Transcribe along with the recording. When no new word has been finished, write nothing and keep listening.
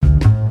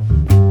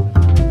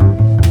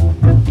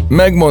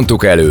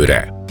Megmondtuk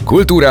előre.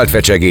 Kulturált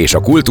fecsegés a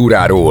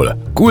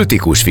kultúráról,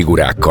 kultikus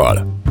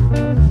figurákkal.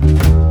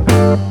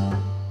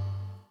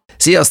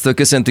 Sziasztok,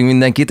 köszöntünk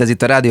mindenkit, ez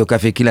itt a Rádió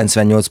Café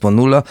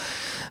 98.0,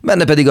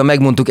 benne pedig a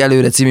Megmondtuk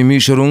előre című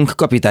műsorunk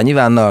Kapitány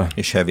Ivánnal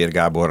és Hevér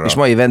Gáborral. És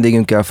mai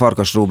vendégünkkel,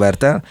 Farkas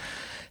Róberttel,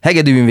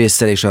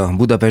 hegedűművésszel és a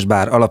Budapest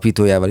Bár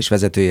alapítójával és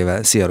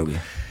vezetőjével. Szia, Robi!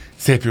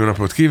 Szép jó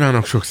napot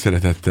kívánok, sok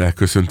szeretettel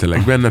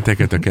köszöntelek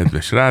benneteket, a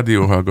kedves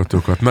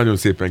rádióhallgatókat. Nagyon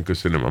szépen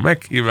köszönöm a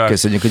meghívást.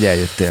 Köszönjük, hogy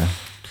eljöttél.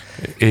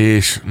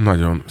 És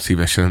nagyon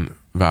szívesen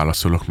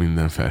válaszolok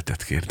minden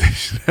feltett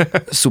kérdésre.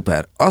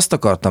 Szuper. Azt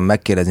akartam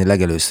megkérdezni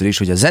legelőször is,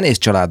 hogy a zenész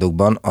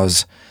családokban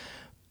az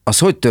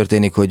hogy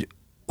történik,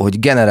 hogy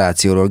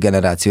generációról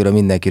generációra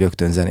mindenki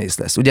rögtön zenész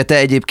lesz. Ugye te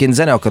egyébként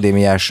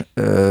zeneakadémiás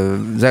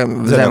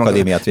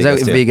zeneakadémiát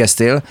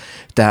végeztél,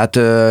 tehát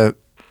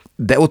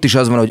de ott is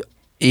az van, hogy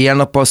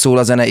éjjel-nappal szól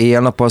a zene,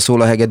 éjjel-nappal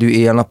szól a hegedű,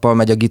 éjjel-nappal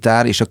megy a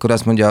gitár, és akkor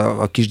azt mondja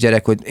a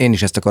kisgyerek, hogy én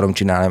is ezt akarom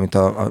csinálni, amit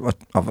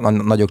a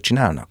nagyok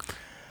csinálnak.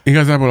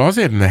 Igazából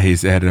azért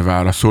nehéz erre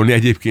válaszolni,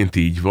 egyébként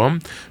így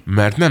van,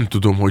 mert nem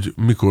tudom, hogy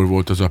mikor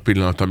volt az a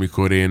pillanat,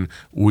 amikor én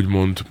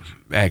úgymond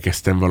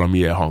elkezdtem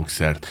valamilyen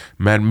hangszert.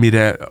 Mert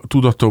mire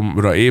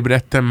tudatomra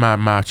ébredtem,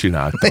 már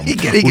csináltam.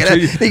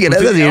 Igen,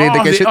 ez azért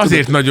érdekes.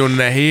 Azért nagyon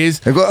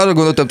nehéz. Arra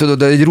gondoltam,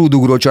 tudod, hogy egy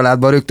rúdugró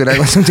családban rögtön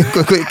azt mondjuk,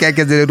 hogy kell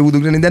kezdeni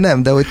rúdugrani, de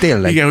nem, de hogy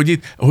tényleg. Igen,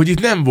 hogy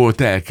itt nem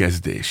volt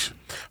elkezdés,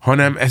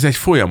 hanem ez egy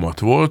folyamat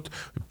volt,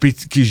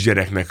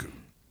 kisgyereknek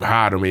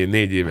 3-4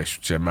 éves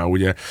sem már,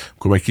 ugye,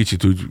 akkor egy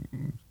kicsit úgy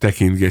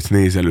tekintgetsz,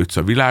 nézelődsz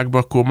a világba,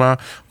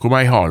 akkor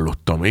már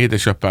hallottam.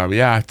 Édesapám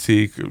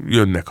játszik,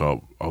 jönnek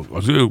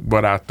az ő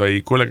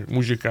barátai, kollégák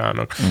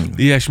muzsikálnak,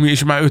 ilyesmi,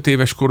 és már 5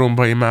 éves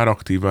koromban én már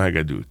aktívan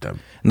hegedültem.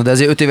 Na de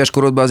azért 5 éves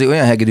korodban azért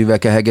olyan hegedűvel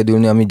kell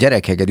hegedülni, ami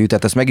gyerekhegedű,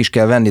 tehát azt meg is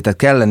kell venni, tehát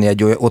kell lenni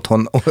egy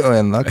otthon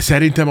olyannak.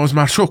 Szerintem az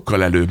már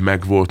sokkal előbb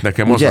megvolt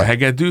nekem, ugye? Az a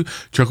hegedű,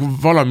 csak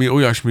valami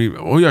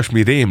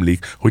olyasmi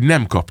rémlik, hogy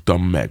nem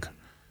kaptam meg.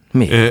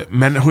 Mi?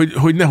 Mert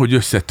hogy nehogy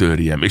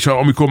összetörjem. És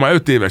amikor már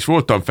 5 éves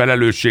voltam,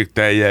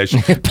 felelősségteljes,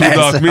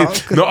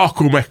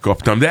 akkor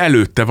megkaptam, de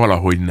előtte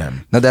valahogy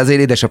nem. Na de azért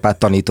édesapád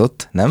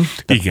tanított, nem?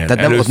 Igen.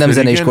 Tehát nem, ott nem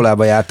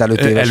zeneiskolába jártál 5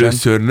 évesen?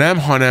 Először nem,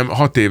 hanem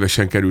 6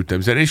 évesen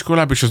kerültem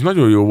zeneiskolába, és az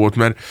nagyon jó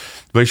volt,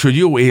 vagyis hogy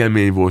jó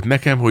élmény volt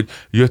nekem, hogy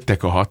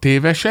jöttek a 6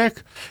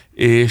 évesek,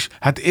 és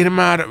hát én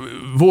már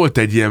volt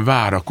egy ilyen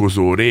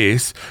várakozó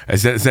rész,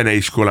 ez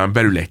zeneiskolán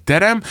belül egy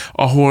terem,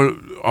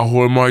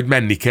 ahol majd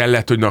menni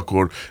kellett, hogy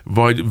akkor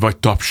vagy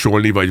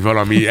tapsolni, vagy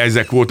valami,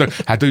 ezek voltak.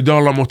 Hát, hogy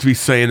dallamot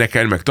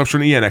visszaénekelni, meg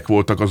tapsolni, ilyenek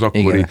voltak az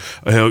akkori,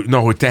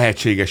 hogy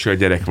tehetséges a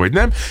gyerek, vagy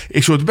nem.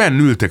 És ott benn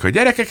ültek a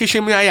gyerekek, és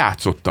én már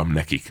játszottam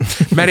nekik.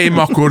 Mert én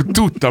akkor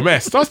tudtam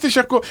azt, és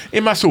akkor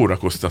én már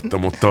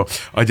szórakoztattam ott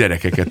a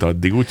gyerekeket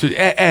addig. Úgyhogy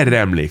erre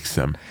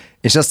emlékszem.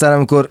 És aztán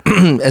amikor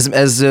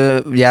ez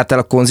jártál,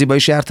 a konziba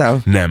is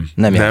jártál? Nem,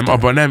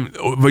 abban nem,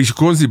 vagyis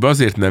konziba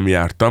azért nem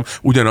jártam,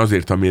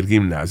 ugyanazért, amiért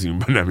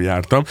gimnáziumban nem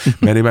jártam,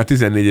 mert én már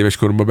 14 éves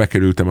koromban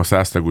bekerültem a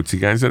 100 tagú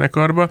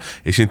cigányzenekarba,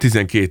 és én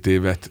 12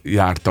 évet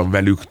jártam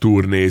velük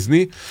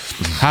turnézni.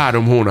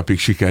 3 hónapig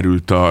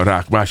sikerült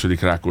a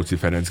második Rákóczi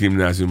Ferenc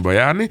gimnáziumba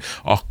járni,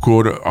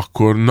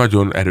 akkor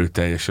nagyon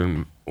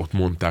erőteljesen ott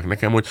mondták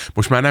nekem, hogy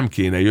most már nem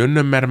kéne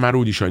jönnöm, mert már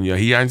úgyis annyi a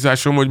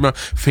hiányzásom, hogy már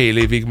fél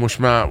évig most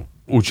már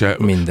úgyse,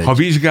 ha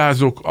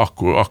vizsgázok,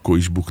 akkor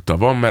is bukta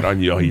van, mert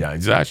annyi a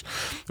hiányzás.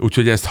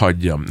 Úgyhogy ezt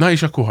hagyjam. Na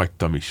és akkor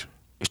hagytam is.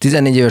 És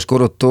 14 éves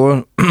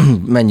korodtól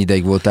mennyi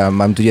ideig voltál?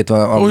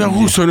 Olyan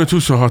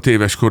 25-26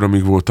 éves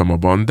koromig voltam a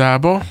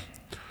bandába,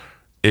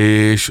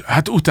 és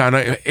hát utána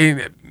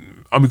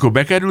amikor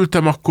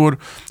bekerültem,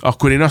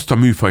 akkor én azt a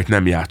műfajt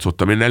nem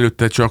játszottam. Én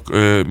előtte csak,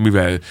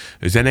 mivel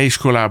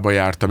zeneiskolába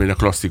jártam, én a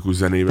klasszikus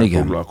zenével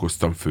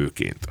foglalkoztam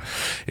főként.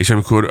 És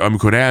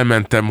amikor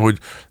elmentem, hogy...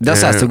 De a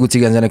 100 tagú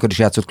cigányzenekar is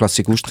játszott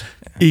klasszikust.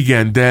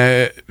 Igen,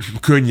 de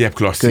könnyebb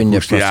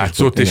klasszikust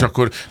játszott, és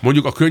akkor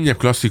mondjuk a könnyebb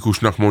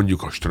klasszikusnak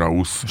mondjuk a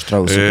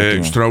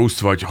Strauss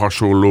vagy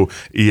hasonló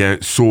ilyen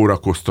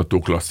szórakoztató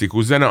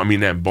klasszikus zene, ami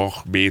nem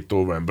Bach,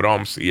 Beethoven,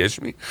 Brahms,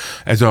 ilyesmi.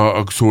 Ez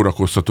a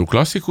szórakoztató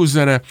klasszikus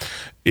zene,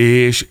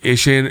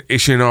 és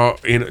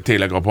én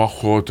tényleg a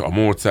Bachot, a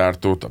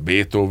Mozartot, a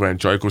Beethoven,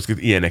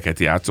 Csajkovszkit, ilyeneket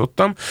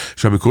játszottam,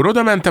 és amikor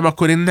oda mentem,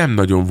 akkor én nem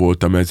nagyon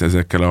voltam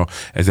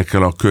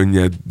ezekkel a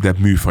könnyedebb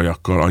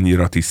műfajakkal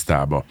annyira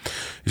tisztába.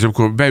 És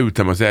amikor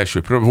beültem az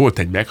első volt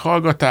egy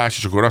meghallgatás,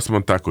 és akkor azt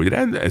mondták, hogy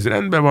ez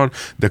rendben van,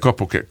 de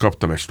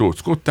kaptam egy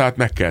stóc-kottát,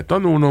 meg kell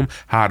tanulnom,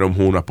 3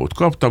 hónapot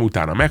kaptam,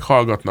 utána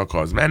meghallgatnak, ha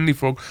az menni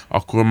fog,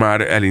 akkor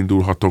már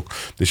elindulhatok,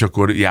 és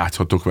akkor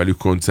játszhatok velük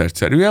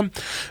koncertszerűen.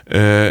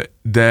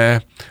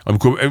 De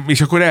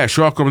és akkor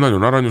első alkalommal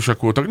nagyon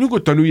aranyosak voltak,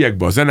 nyugodtan üljek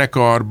be a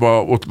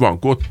zenekarba, ott van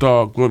kotta,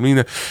 akkor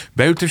minden.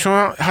 Beültem, és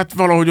hát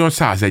valahogy olyan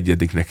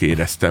 101-nek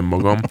éreztem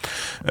magam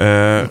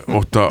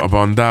ott a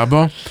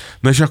bandába.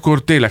 Na és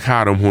akkor tényleg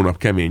 3 hónap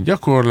kemény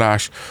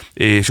gyakorlás,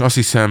 és azt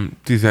hiszem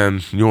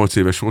 18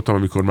 éves voltam,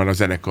 amikor már a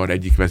zenekar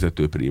egyik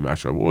vezető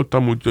primása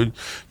voltam, úgyhogy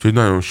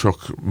nagyon sok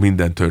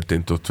minden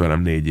történt ott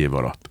velem 4 év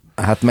alatt.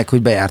 Hát meg,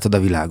 hogy bejártad a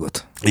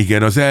világot.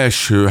 Igen, az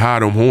első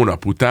 3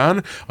 hónap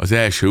után az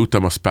első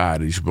utam az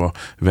Párizsba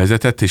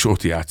vezetett, és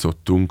ott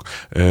játszottunk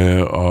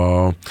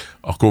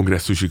a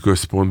kongresszusi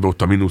központban,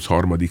 ott a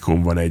 -3-on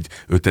van egy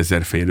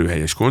 5000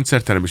 férőhelyes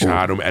koncertterem, és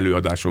 3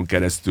 előadáson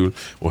keresztül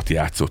ott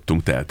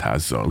játszottunk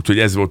teltházzal. Úgyhogy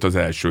ez volt az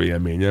első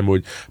élményem,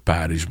 hogy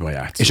Párizsba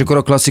játszottunk. És akkor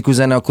a klasszikus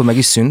zene akkor meg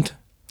is szűnt?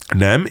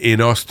 Nem,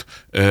 én azt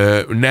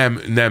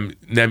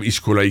nem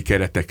iskolai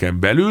kereteken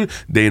belül,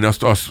 de én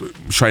azt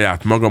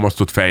saját magam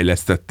azt ott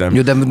fejlesztettem.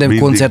 Jó, de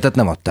koncertet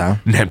nem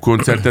adtál? Nem,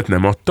 koncertet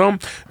nem adtam.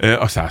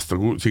 A 100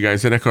 tagú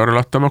cigányzenekarral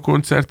adtam a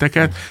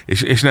koncerteket,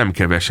 és nem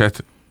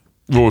keveset.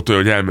 Volt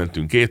olyan, hogy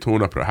elmentünk 2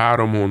 hónapra,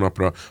 3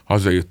 hónapra,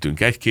 hazajöttünk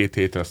 1-2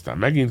 hétre, aztán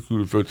megint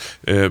külföld.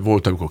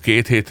 Volt, amikor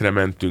 2 hétre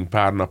mentünk,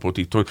 pár napot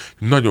itthon.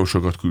 Nagyon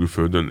sokat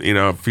külföldön. Én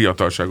a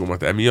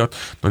fiatalságomat emiatt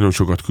nagyon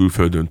sokat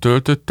külföldön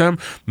töltöttem.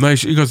 Na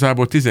és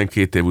igazából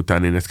 12 év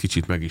után én ezt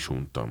kicsit meg is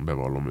untam,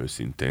 bevallom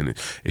őszintén.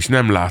 És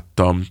nem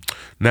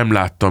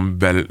láttam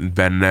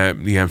benne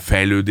ilyen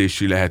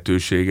fejlődési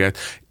lehetőséget,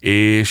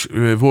 és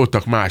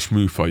voltak más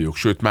műfajok,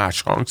 sőt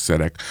más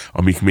hangszerek,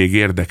 amik még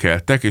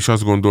érdekeltek, és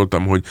azt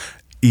gondoltam, hogy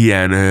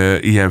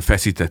ilyen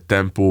feszített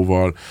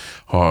tempóval,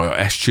 ha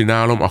ezt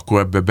csinálom, akkor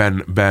ebbe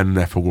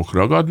benne fogok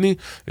ragadni,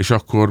 és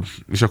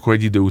akkor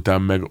egy idő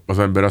után meg az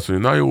ember azt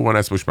mondja, na jó van,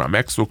 ezt most már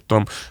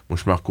megszoktam,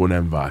 most már akkor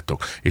nem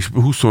váltok. És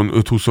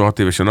 25-26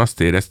 évesen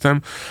azt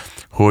éreztem,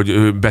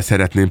 hogy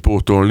beszeretném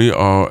pótolni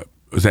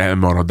az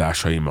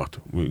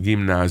elmaradásaimat.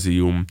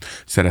 Gimnázium,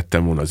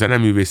 szerettem volna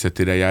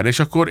zeneművészetére járni, és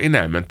akkor én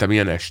elmentem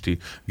ilyen esti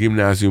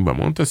gimnáziumba,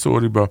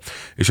 Montessoriba,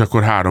 és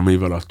akkor 3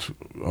 év alatt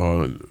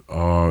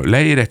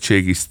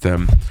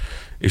leérettségiztem,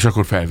 és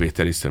akkor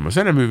felvételiztem a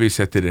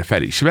zeneművészetére,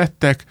 fel is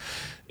vettek,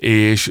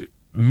 és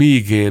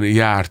míg én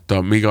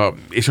jártam,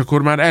 és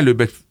akkor már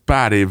egy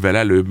pár évvel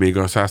előbb, még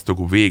a 100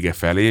 tagú vége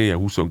felé, ilyen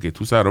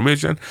 22-23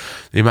 évesen,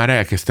 én már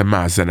elkezdtem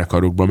más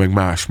zenekarokban, meg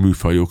más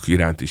műfajok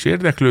iránt is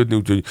érdeklődni,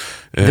 úgyhogy...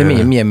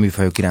 De milyen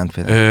műfajok iránt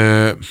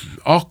például?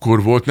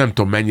 Akkor volt, nem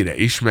tudom mennyire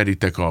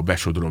ismeritek a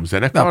Besodrom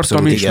zenekart,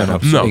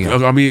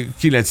 abszolút, ami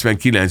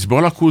 99-ben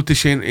alakult,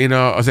 és én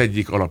az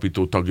egyik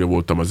alapító tagja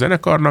voltam a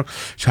zenekarnak,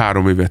 és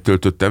 3 évet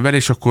töltöttem vele,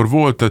 és akkor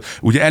volt,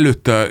 ugye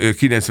előtte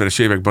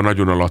 90-es években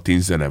nagyon a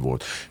latin zene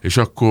volt, és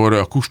akkor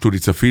a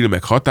Kusturica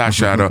filmek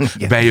hatására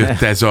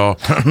bejött ez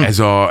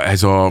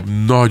a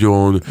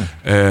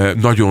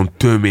nagyon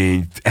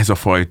tömény, ez a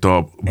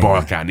fajta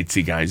balkáni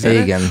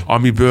cigányzene,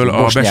 amiből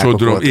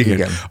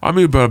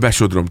a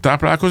Besodrom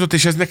táplálkozott,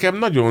 és ez nekem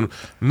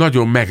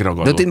nagyon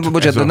megragadott.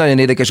 Bocsánat, nagyon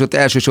érdekes, ott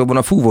elsősorban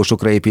a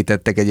fúvósokra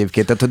építettek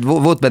egyébként, tehát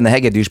volt benne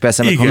hegedűs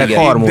persze, meg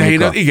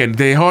harmonika.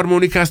 De én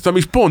harmonikáztam,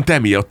 és pont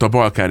emiatt a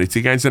balkáni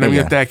cigányzene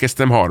miatt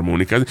elkezdtem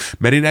harmonikázni,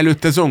 mert én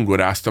előtte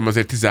zongoráztam,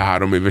 azért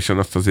 13 évesen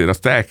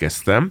azt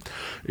elkezdtem,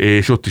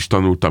 és ott is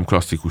tanultam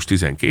klasszikus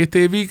 12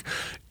 évig,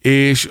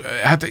 és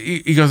hát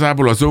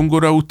igazából a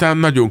zongora után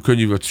nagyon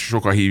könnyű, hogy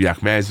sokan hívják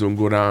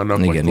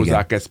mellzongorának, vagy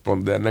kozák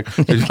expandernek.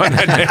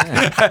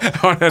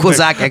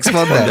 Kozák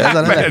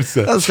expander?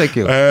 Persze. Az tök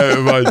jó.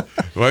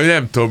 Vagy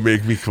nem tudom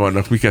még mik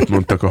vannak, miket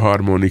mondtak a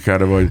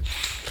harmonikára,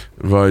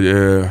 vagy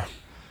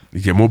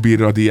ugye mobil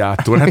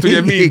radiátor, hát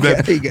ugye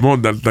minden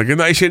mondatnak.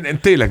 Na, és én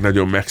tényleg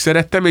nagyon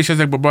megszerettem, és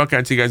ezekben a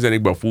balkán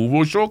cigányzenékben a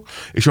fúvósok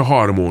és a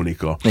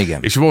harmonika. Igen.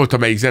 És volt,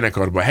 amelyik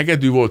zenekarban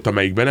hegedű, volt,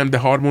 amelyikben nem, de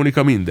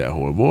harmonika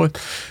mindenhol volt.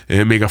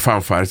 Még a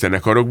fanfár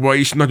zenekarokban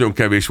is nagyon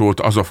kevés volt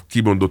az a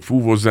kimondott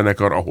fúvós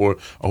zenekar,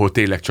 ahol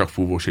tényleg csak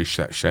fúvós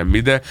és semmi,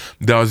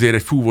 de azért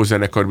egy fúvós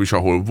zenekar is,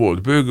 ahol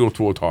volt bőgő, ott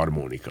volt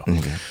harmonika.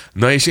 Igen.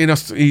 Na, és én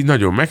azt így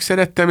nagyon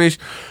megszerettem, és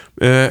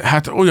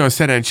hát olyan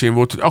szerencsém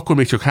volt, hogy akkor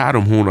még csak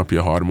 3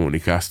 hónapja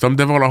harmonikáztam,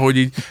 de valahogy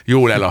így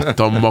jól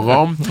eladtam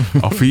magam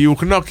a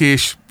fiúknak,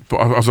 és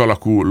az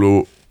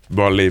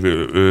alakulóban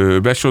lévő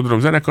Besodrom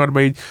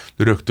zenekarba így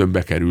rögtön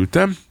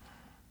bekerültem.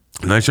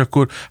 Na és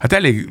akkor, hát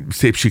elég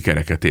szép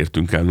sikereket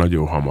értünk el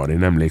nagyon hamar.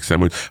 Én emlékszem,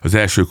 hogy az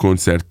első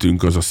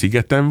koncertünk az a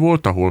Szigeten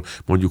volt, ahol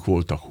mondjuk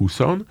voltak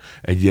 20-an,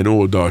 egy ilyen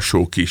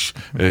oldalsó kis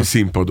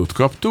színpadot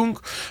kaptunk,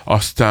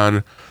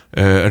 aztán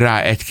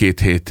rá 1-2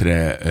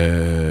 hétre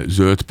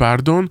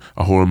Zöldpárdon,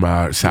 ahol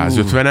már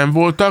 150-en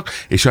voltak,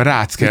 és a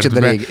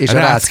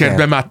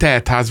Ráckertben már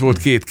teltház volt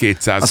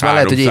 200-300 azt már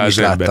lehet, hogy én is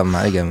láttam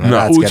már,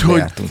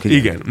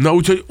 igen. Na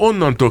úgyhogy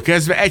onnantól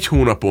kezdve 1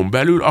 hónapon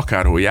belül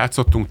akárhol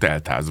játszottunk,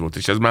 teltház volt,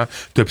 és ez már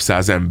több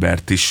 100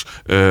 embert is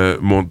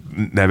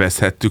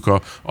nevezhettük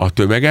a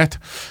tömeget,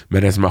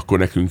 mert ez már akkor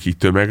nekünk így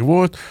tömeg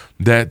volt,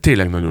 de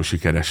tényleg nagyon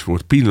sikeres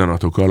volt.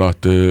 Pillanatok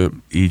alatt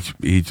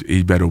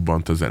így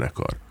berobbant a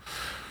zenekar.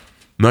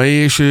 Na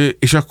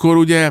és akkor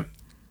ugye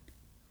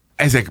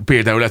ezek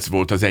például ez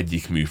volt az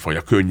egyik műfaj,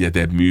 a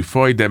könnyedebb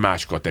műfaj, de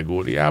más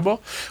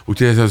kategóriába,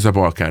 úgyhogy ez az a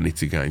balkáni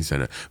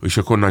cigányzene. És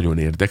akkor nagyon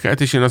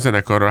érdekelt, és én a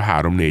zenekarral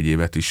 3-4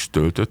 évet is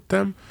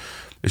töltöttem,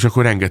 és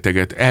akkor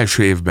rengeteget,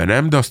 első évben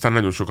nem, de aztán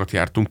nagyon sokat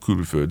jártunk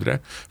külföldre,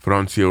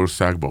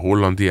 Franciaországba,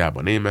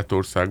 Hollandiába,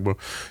 Németországba,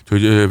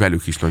 úgyhogy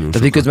velük is nagyon sokat.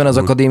 Tehát miközben az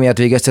akadémiát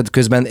végezted,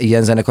 közben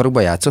ilyen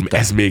zenekarokban játszottál?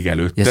 Ez még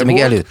előtte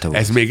volt.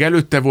 Ez még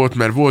előtte volt,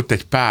 mert volt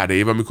egy pár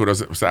év, amikor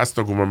az 100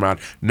 tagomban már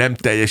nem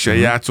teljesen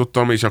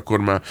játszottam, és akkor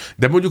már,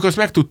 de mondjuk azt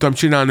meg tudtam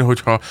csinálni,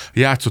 hogyha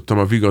játszottam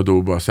a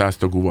Vigadóba a 100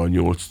 tagúval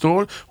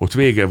 8-tól, ott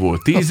vége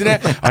volt 10-re,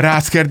 a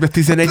Ráckertbe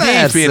 11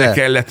 éjfélre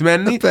kellett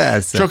menni,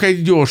 csak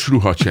egy gyors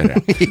ruhacsere.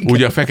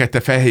 Ugye a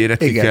fekete-fehérre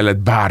ki kellett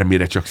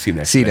bármire, csak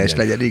színes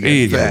legyen.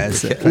 Igen,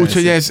 persze.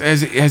 Úgyhogy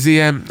ez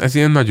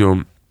ilyen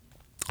nagyon,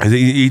 ez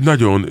így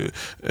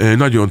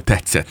nagyon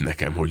tetszett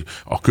nekem, hogy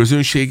a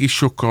közönség is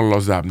sokkal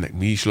lazább,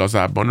 mi is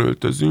lazábban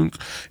öltözünk,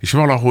 és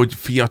valahogy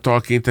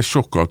fiatalként ez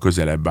sokkal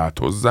közelebb állt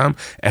hozzám,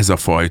 ez a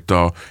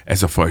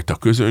fajta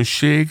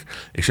közönség,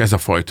 és ez a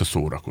fajta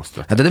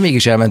szórakoztatás. Hát de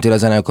mégis elmentél a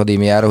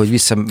Zeneakadémiára, hogy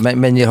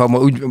visszamenjél,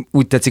 ha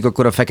úgy tetszik,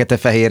 akkor a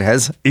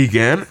fekete-fehérhez.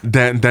 Igen,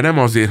 de nem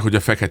azért, hogy a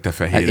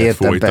fekete-fehéret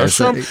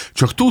folytassam,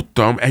 csak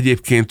tudtam,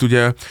 egyébként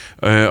ugye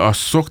azt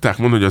szokták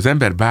mondani, hogy az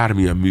ember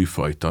bármilyen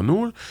műfajt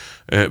tanul,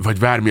 vagy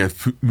bármilyen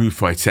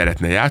műfajt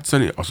szeretne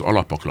játszani, az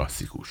alap a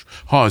klasszikus.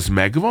 Ha az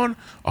megvan,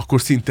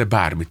 akkor szinte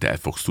bármit el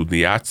fogsz tudni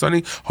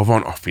játszani, ha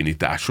van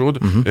affinitásod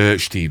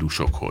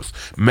stílusokhoz.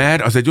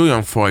 Mert az egy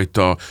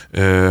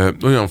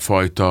olyan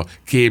fajta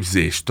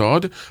képzést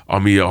ad,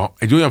 ami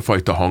egy olyan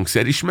fajta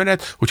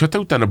hangszerismeret, hogyha te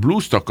utána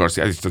blues-t akarsz,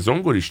 ez is te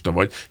zongorista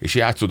vagy, és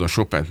játszod a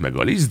Chopint meg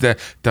a Liszt, de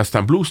te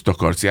aztán blues-t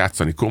akarsz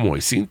játszani komoly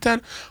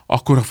szinten,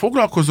 akkor ha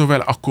foglalkozol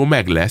vele, akkor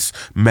meg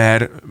lesz,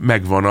 mert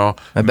megvan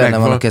mert benne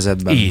van a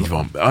kezedben. Így van.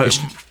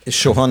 És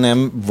soha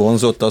nem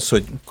vonzott az,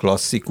 hogy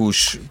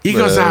klasszikus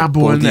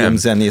igazából nem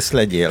zenész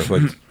legyél?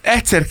 Hogy...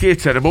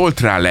 Egyszer-kétszer volt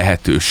rá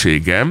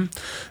lehetőségem.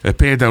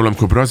 Például,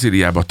 amikor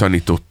Brazíliába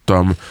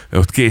tanítottam,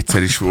 ott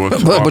kétszer is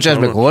volt. Bocsáss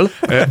meg, hol?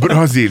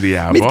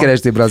 Brazíliába. Mit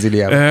kerestél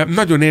Brazíliában?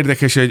 Nagyon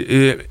érdekes,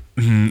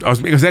 az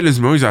még az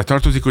előzőben hozzá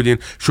tartozik, hogy én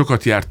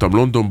sokat jártam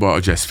Londonba a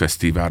jazz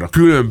fesztiválra.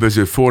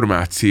 Különböző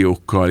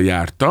formációkkal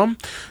jártam,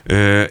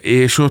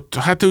 és ott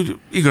hát úgy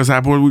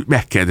igazából úgy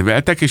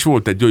megkedveltek, és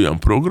volt egy olyan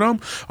program,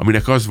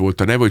 aminek az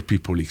volt a neve, hogy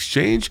People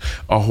Exchange,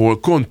 ahol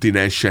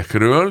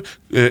kontinensekről,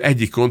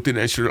 egyik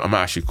kontinensről a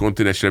másik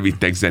kontinensre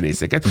vittek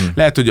zenészeket.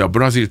 Lehet, hogy a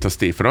Brazilt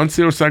azt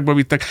Franciaországba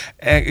vittek,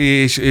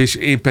 és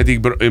én pedig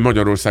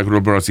Magyarországról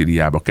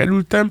Brazíliába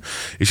kerültem,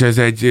 és ez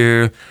egy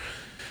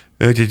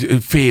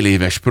fél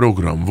éves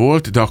program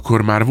volt, de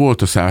akkor már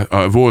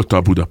volt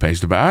a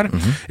Budapest Bár,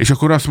 és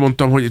akkor azt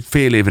mondtam, hogy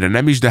fél évre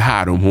nem is, de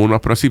 3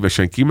 hónapra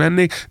szívesen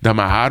kimennék, de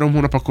már 3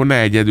 hónap, akkor ne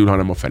egyedül,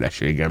 hanem a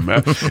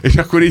feleségemmel. És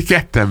akkor így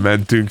ketten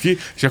mentünk ki,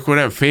 és akkor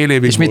nem fél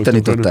évig. És mit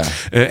tanítottál?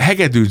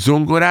 Hegedűt,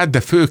 zongorát, de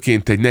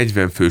főként egy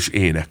 40 fős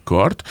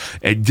énekkart,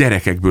 egy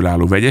gyerekekből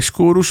álló vegyes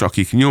kórus,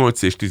 akik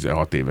 8 és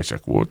 16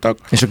 évesek voltak.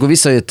 És akkor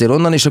visszajöttél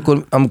onnan, és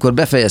akkor amikor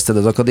befejezted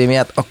az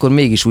akadémiát, akkor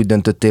mégis úgy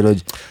döntöttél,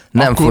 hogy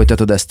nem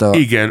folytatod ezt a...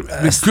 Igen,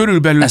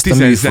 körülbelül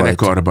 10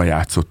 zenekarba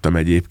játszottam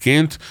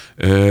egyébként.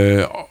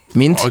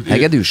 Mint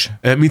hegedűs?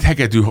 Mint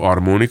hegedű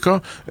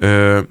harmonika.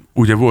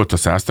 Ugye volt a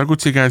 100 tagú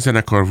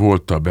cigányzenekar,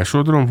 volt a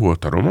Besodrom,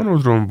 volt a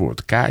Romanodrom,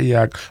 volt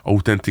Kályák,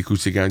 autentikus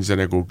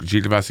cigányzenekar,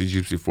 Zsilvászi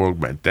Gypsy Folk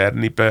Band,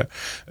 Ternipe,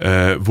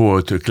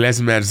 volt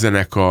klezmer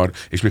zenekar,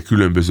 és még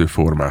különböző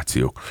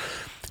formációk.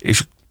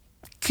 És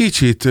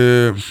kicsit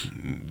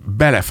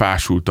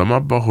belefásultam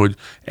abba, hogy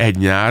egy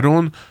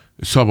nyáron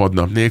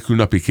szabadnap nélkül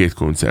napi 2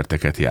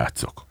 koncerteket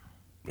játszok.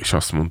 És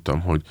azt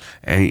mondtam, hogy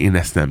én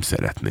ezt nem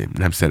szeretném.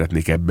 Nem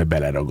szeretnék ebbe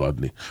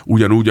beleragadni.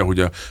 Ugyanúgy, ahogy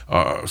a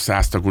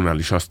 100 tagunál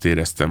is azt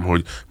éreztem,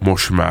 hogy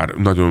most már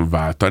nagyon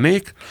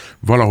váltanék.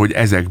 Valahogy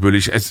ezekből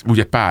is, ez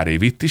ugye pár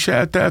év itt is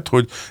eltelt,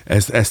 hogy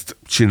ezt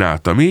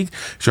csináltam így,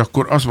 és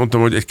akkor azt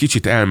mondtam, hogy egy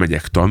kicsit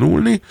elmegyek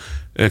tanulni,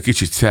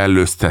 kicsit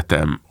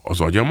szellőztetem az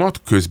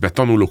agyamat, közben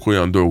tanulok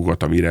olyan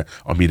dolgokat,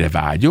 amire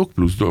vágyok,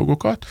 plusz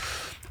dolgokat,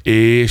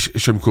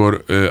 és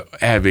amikor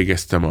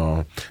elvégeztem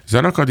a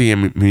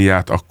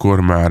Zeneakadémiát,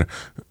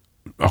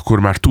 akkor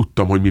már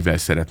tudtam, hogy mivel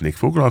szeretnék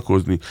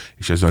foglalkozni,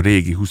 és ez a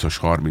régi 20-as,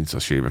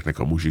 30-as éveknek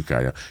a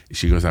muzsikája,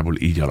 és igazából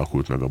így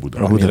alakult meg a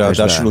Budapest.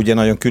 Ráadásul ugye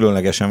nagyon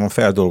különlegesen van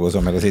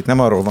feldolgozva, meg azért nem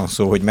arról van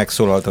szó, hogy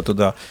megszólaltatod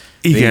a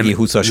régi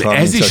 20-as, 30-as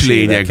ez is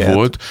lényeg éveket.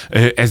 volt.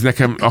 Ez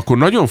nekem akkor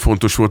nagyon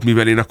fontos volt,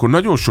 mivel én akkor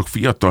nagyon sok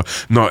fiatal,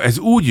 ez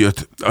úgy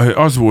jött,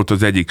 az volt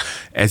az egyik,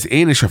 ez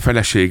én és a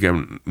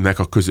feleségemnek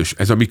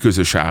ez a mi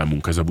közös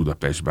álmunk, ez a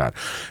Budapest Bár.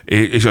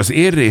 És az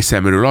én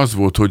részemről az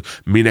volt, hogy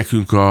mi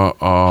nekünk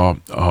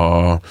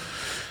a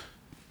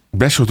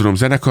Besodrom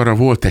zenekarra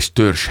volt egy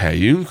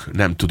törzshelyünk,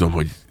 nem tudom,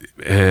 hogy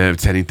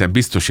szerintem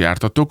biztos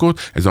jártatok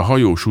ott, ez a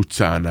Hajós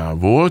utcánál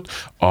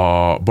volt,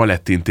 a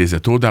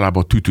Balettintézet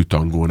oldalában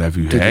Tütütangó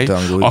nevű hely.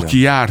 Aki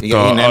járta...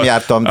 Igen, én nem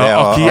jártam, de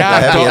aki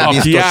járta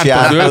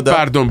az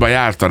Zöldpárdonba,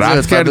 járt a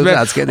Ráckertbe,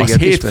 az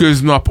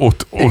hétköznap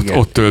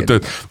ott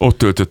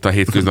töltött a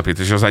hétköznapét,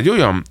 és az egy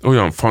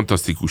olyan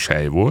fantasztikus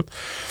hely volt,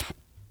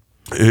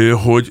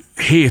 hogy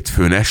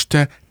hétfőn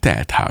este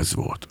teltház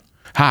volt.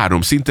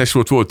 3 szintes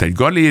volt egy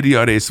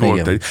galéria rész,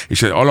 volt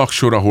és egy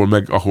alaksor,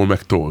 ahol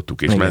meg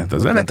toltuk, és ment a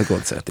zene. Ment a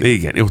koncert.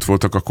 Igen, ott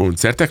voltak a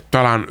koncertek,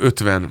 talán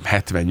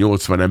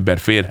 50-70-80 ember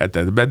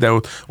férhetett be, de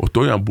ott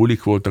olyan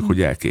bulik voltak,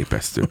 hogy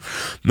elképesztő.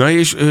 Na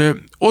és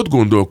ott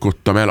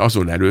gondolkodtam el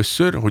azon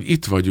először, hogy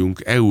itt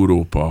vagyunk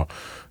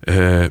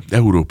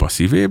Európa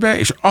szívébe,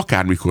 és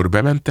akármikor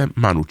bementem,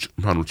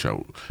 Manu Chao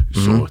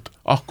szólt.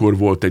 Akkor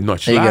volt egy nagy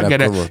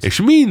slágere,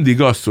 és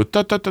mindig azt,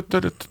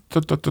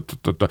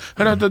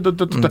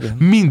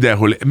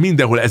 hogy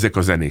mindenhol ezek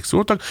a zenék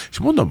szóltak, és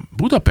mondom,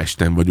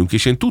 Budapesten vagyunk,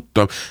 és én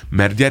tudtam,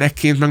 mert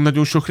gyerekként meg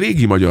nagyon sok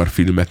régi magyar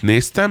filmet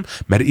néztem,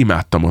 mert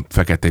imádtam a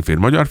fekete-fehér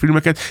magyar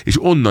filmeket,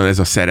 és onnan ez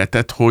a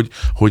szeretet,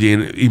 hogy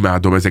én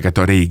imádom ezeket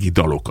a régi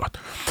dalokat.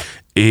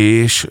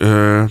 És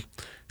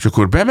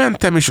akkor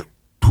bementem, és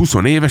 20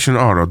 évesen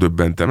arra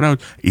döbbentem rá,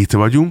 hogy itt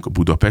vagyunk,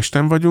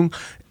 Budapesten vagyunk,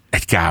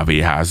 egy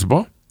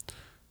kávéházba,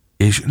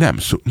 és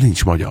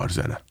nincs magyar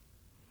zene.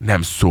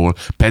 Nem szól.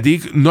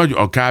 Pedig nagy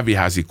a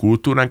kávéházi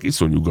kultúránk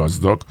iszonyú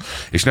gazdag,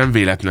 és nem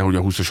véletlen, hogy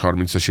a 20-as,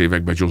 30-as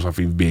években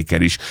Josephine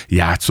Baker is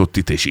játszott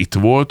itt, és itt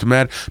volt,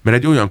 mert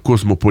egy olyan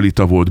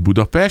kozmopolita volt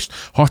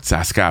Budapest,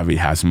 600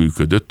 kávéház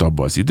működött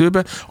abban az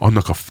időben,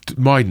 annak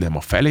majdnem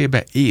a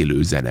felébe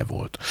élő zene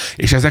volt.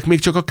 És ezek még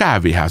csak a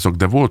kávéházak,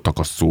 de voltak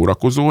a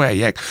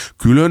szórakozóhelyek,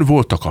 külön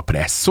voltak a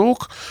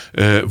presszók,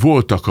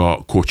 voltak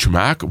a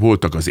kocsmák,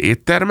 voltak az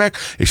éttermek,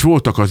 és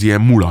voltak az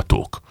ilyen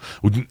mulatok.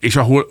 És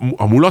ahol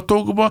a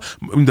mulatokban,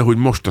 mindahogy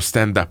most a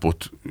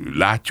stand-upot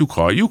látjuk,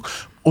 halljuk,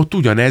 ott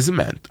ugyanez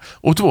ment.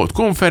 Ott volt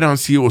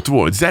konferenció, ott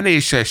volt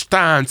zenéses,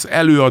 tánc,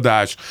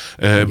 előadás.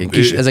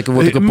 Ezek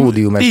voltak a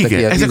pódiumestek.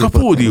 Igen, ezek a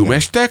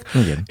pódiumestek,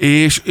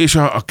 és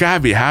a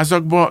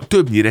kávéházakban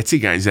többnyire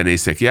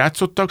cigányzenészek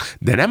játszottak,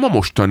 de nem a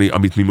mostani,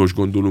 amit mi most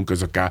gondolunk,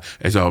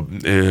 ez a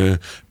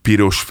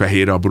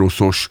piros-fehér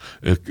abroszos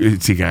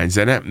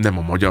cigányzene, nem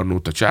a magyar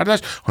nóta csárdás,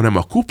 hanem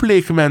a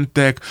kuplék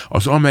mentek,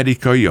 az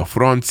amerikai, a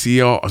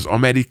francia, az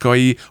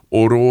amerikai,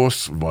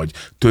 orosz vagy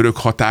török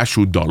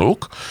hatású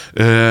dalok,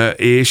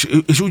 és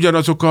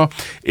ugyanazok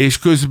és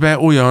közben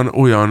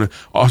olyan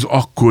az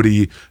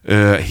akkori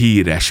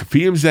híres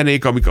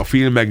filmzenék, amik a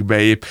filmekbe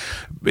épp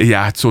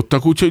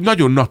játszottak, úgyhogy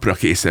nagyon napra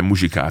készen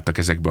muzsikáltak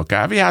ezekbe a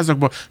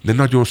kávéházakba, de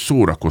nagyon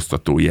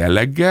szórakoztató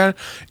jelleggel,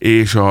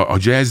 és a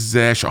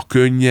jazzes, a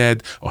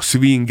könnyed, a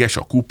swinges,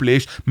 a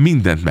kuplés,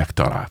 mindent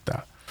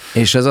megtaláltál.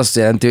 És ez azt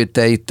jelenti, hogy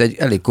te itt egy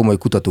elég komoly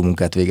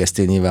kutatómunkát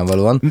végeztél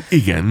nyilvánvalóan.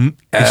 Igen,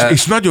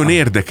 és nagyon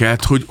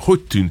érdekelt, hogy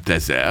tűnt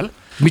ez el.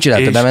 Mit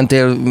csináltál?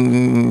 Bementél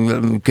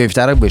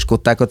könyvtárakba és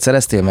kottákat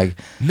szereztél meg?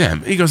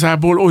 Nem,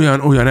 igazából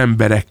olyan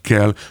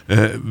emberekkel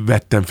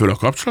vettem föl a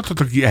kapcsolatot,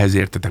 aki ehhez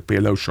értetek,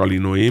 például Sali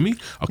Noémi,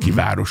 aki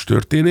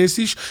várostörténész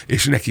is,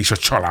 és neki is a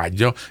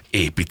családja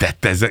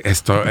építette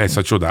ezt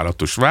a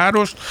csodálatos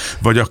várost,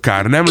 vagy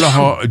akár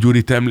Nemlaha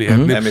Gyurit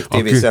említeni. Nem, még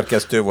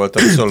tévészerkesztő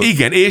volt.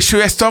 Igen, és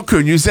ő ezt a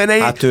könnyű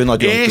zeneit, hát ő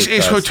nagyon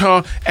és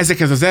hogyha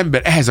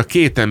ehhez a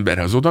 2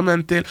 emberhez oda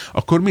mentél,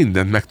 akkor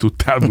mindent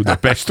megtudtál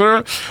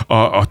Budapestről,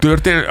 a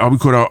történet.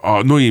 Amikor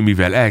a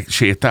Noémivel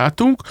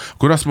elsétáltunk,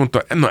 akkor azt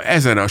mondta, na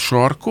ezen a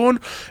sarkon,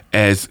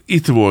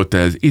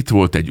 itt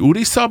volt egy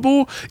Uri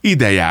Szabó,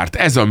 ide járt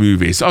ez a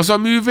művész, az a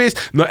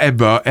művész, na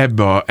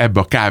ebbe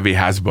a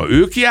kávéházba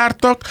ők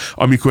jártak,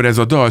 amikor ez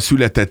a dal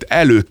született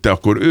előtte,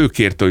 akkor ő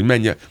kérte, hogy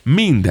menjen,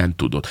 mindent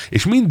tudott,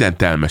 és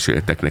mindent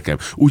elmeséltek nekem.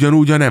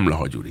 Ugyanúgy a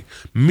Nemlaha Gyuri.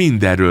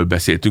 Mindenről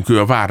beszéltünk, ő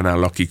a Várnál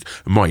lakik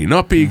mai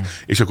napig,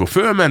 és akkor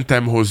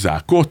fölmentem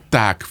hozzá,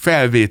 kották,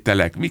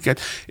 felvételek, miket,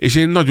 és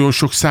én nagyon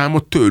sok számot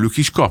tőlük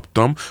is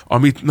kaptam,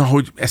 amit,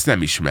 hogy ezt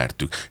nem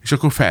ismertük. És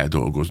akkor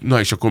feldolgozni.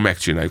 És akkor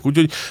megcsináljuk.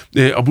 Úgyhogy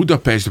a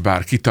Budapest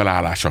Bár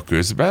kitalálása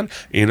közben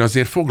én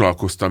azért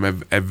foglalkoztam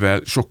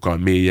ebben sokkal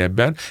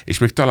mélyebben, és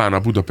még talán a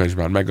Budapest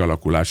Bár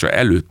megalakulása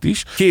előtt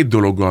is 2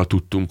 dologgal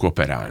tudtunk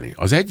operálni.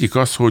 Az egyik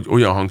az, hogy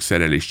olyan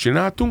hangszerelést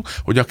csináltunk,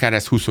 hogy akár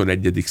ez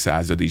 21.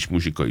 századi is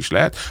muzsika is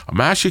lehet. A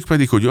másik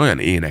pedig, hogy olyan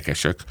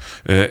énekesek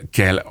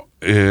kell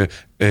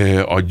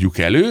adjuk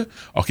elő,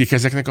 akik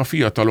ezeknek a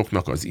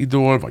fiataloknak az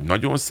idol, vagy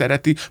nagyon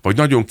szereti, vagy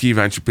nagyon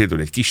kíváncsi,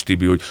 például egy Kis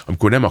Tibi, hogy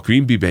amikor nem a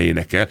Quimby-be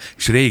énekel,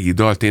 és régi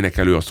dalt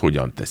énekelő, az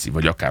hogyan teszi,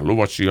 vagy akár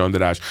Lovasi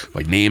András,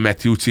 vagy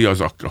Németh Juci,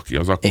 aki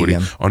az akkori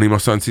Anima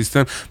Sound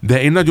System,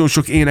 de én nagyon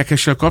sok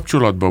énekessel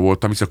kapcsolatban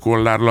voltam, hisz a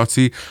Kollár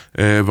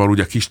Lacival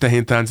ugye a Kis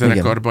Tehéntánc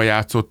zenekarban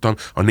játszottam,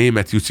 a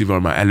Németh Jucival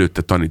már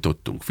előtte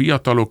tanítottunk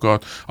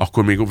fiatalokat,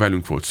 akkor még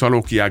velünk volt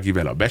Szalóki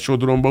Ágivel a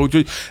Besodromba,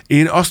 úgyhogy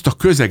én azt a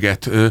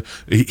közeget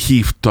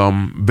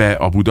hívtam be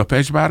a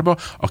Budapest Bárba,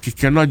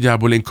 akikkel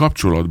nagyjából én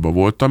kapcsolatban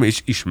voltam,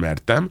 és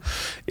ismertem,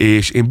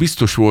 és én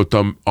biztos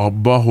voltam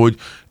abba, hogy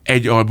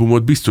egy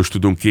albumot biztos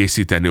tudunk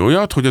készíteni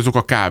olyat, hogy azok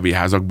a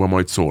kávéházakban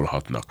majd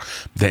szólhatnak.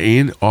 De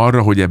én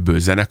arra, hogy ebből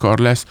zenekar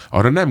lesz,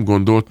 arra nem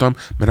gondoltam,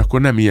 mert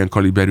akkor nem ilyen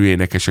kaliberű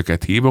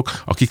énekeseket hívok,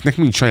 akiknek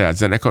mind saját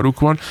zenekaruk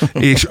van,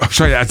 és a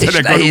saját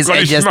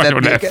zenekarukkal is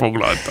nagyon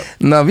elfoglaltak.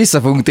 Na,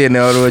 vissza fogunk térni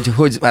arról,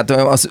 hogy hát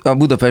a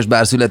Budapest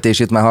Bár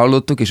születését már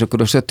hallottuk, és akkor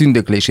most a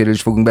tündökléséről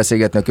is fogunk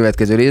beszélgetni a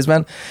következő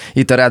részben.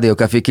 Itt a Rádió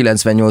Café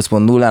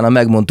 98.0-án a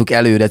Megmondtuk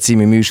előre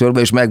című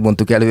műsorban, és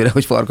megmondtuk előre,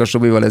 hogy Farkas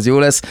Robival ez jó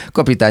lesz,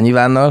 Kapitány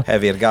Ivánnal,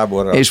 Hevér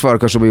Gáborral és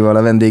Farkas Robival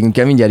a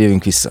vendégünkkel. Mindjárt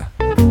jövünk vissza.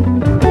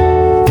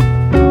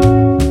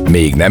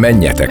 Még ne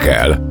menjetek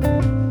el.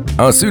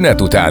 A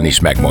szünet után is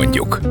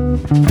megmondjuk.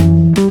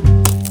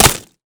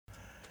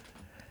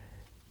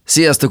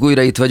 Sziasztok,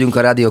 újra itt vagyunk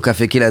a Rádió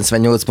Café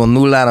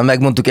 98.0-án, a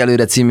Megmondtuk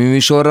előre című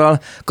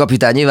műsorral,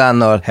 Kapitány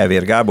Ivánnal,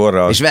 Hevér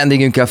Gáborral, és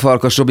vendégünkkel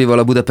Farkas Robival,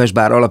 a Budapest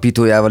Bár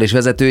alapítójával és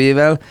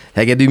vezetőjével,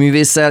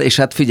 hegedűművésszel, és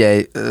hát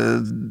figyelj,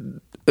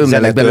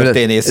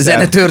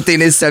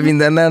 zenetörténésszel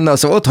mindennel. Na,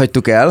 szóval ott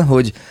hagytuk el,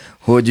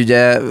 hogy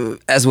ugye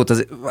ez volt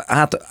az,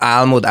 hát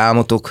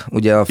álmotok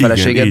ugye a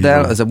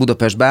feleségeddel, ez a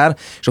Budapest Bár,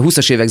 és a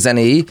 20-as évek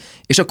zenéi,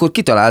 és akkor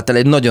kitaláltál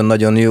egy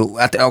nagyon-nagyon jó,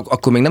 hát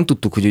akkor még nem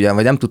tudtuk, hogy ugye,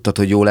 vagy nem tudtad,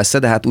 hogy jó lesz,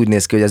 de hát úgy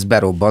néz ki, hogy ez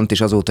berobbant,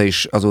 és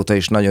azóta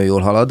is nagyon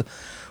jól halad,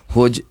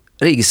 hogy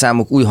régi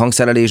számok új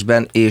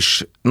hangszerelésben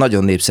és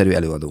nagyon népszerű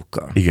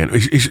előadókkal. Igen,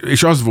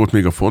 és az volt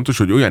még a fontos,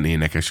 hogy olyan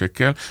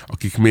énekesekkel,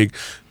 akik még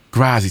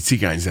kvázi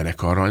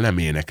cigányzenekarral nem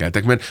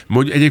énekeltek, mert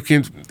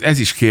egyébként ez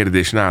is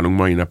kérdés nálunk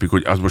mai napig,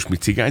 hogy az most mi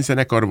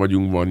cigányzenekar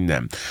vagyunk, vagy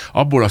nem.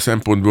 Abból a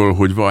szempontból,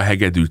 hogy van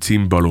hegedű,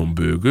 cimbalom,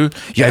 bőgő.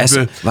 Ja,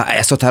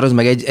 ezt határoz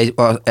meg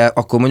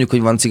akkor mondjuk,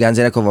 hogy van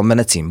cigányzenekar, van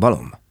benne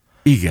cimbalom?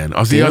 Igen,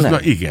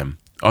 azért igen.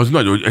 Az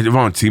nagyon,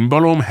 van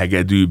cimbalom,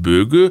 hegedű,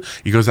 bőgő,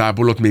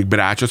 igazából ott még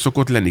brácsa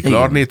szokott lenni,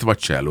 klarnét vagy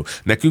cselló.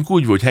 Nekünk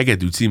úgy volt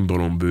hegedű,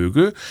 cimbalom,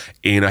 bőgő,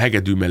 én a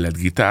hegedű mellett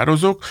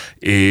gitározok,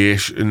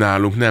 és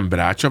nálunk nem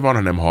brácsa van,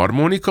 hanem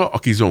harmonika,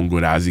 aki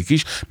zongorázik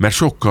is, mert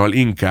sokkal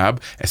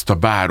inkább ezt a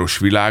báros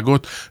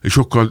világot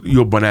sokkal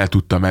jobban el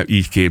tudtam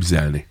így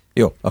képzelni.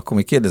 Jó, akkor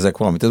még kérdezek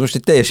valamit. Ez most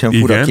egy teljesen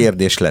fura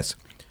kérdés lesz.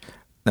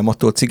 Nem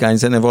attól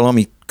cigányzene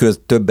valami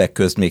többek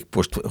közt még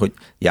most, hogy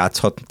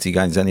játszhat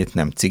cigányzenét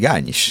nem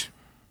cigány is?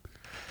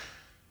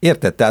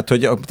 Érted? Tehát,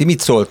 hogy ti mit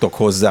szóltok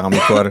hozzá,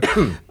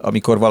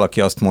 amikor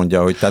valaki azt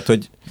mondja, hogy tehát,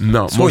 hogy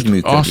hogy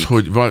működik? Az,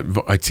 hogy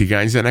egy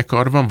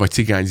cigányzenekar van, vagy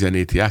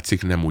cigányzenét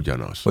játszik, nem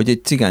ugyanaz. Hogy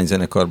egy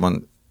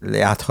cigányzenekarban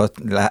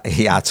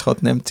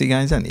játszhat nem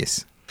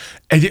cigányzenész?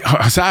 Ha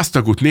a 100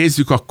 tagot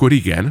nézzük, akkor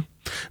igen,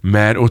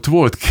 mert ott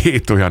volt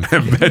 2 olyan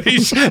ember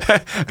is,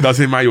 de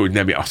azért már jó, hogy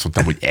nem, azt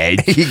mondtam, hogy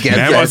egy. Igen,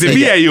 nem, azért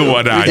milyen jó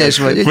arány,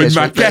 hogy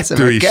már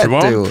 2 is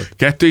van.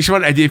 2 is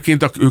van,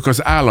 egyébként ők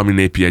az állami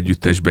népi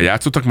együttesbe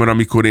játszottak, mert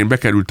amikor én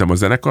bekerültem a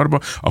zenekarba,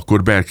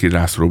 akkor Berki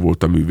László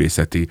volt a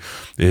művészeti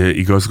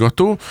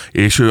igazgató,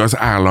 és ő az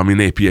állami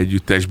népi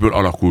együttesből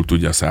alakult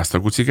ugye a 100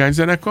 tagú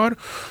cigányzenekar,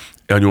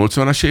 a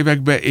 80-as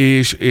években,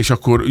 és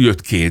akkor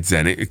jött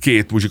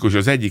 2 muzsikus,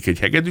 az egyik egy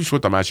hegedűs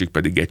volt, a másik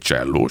pedig egy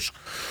csellós,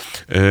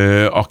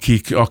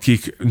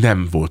 akik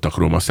nem voltak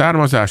roma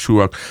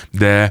származásúak,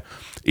 de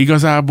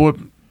igazából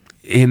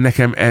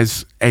nekem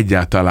ez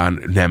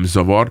egyáltalán nem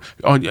zavar.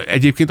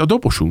 Egyébként a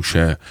dobosunk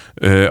se,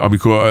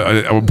 amikor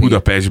a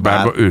Budapest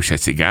Bárban ő se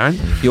cigány.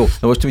 Jó,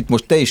 na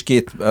most te is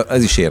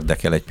ez is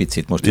érdekel egy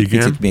picit, most egy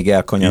picit még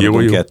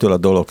elkanyarodunk ettől a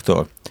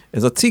dologtól.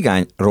 Ez a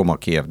cigány-roma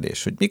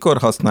kérdés, hogy mikor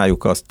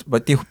használjuk azt,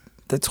 vagy ti,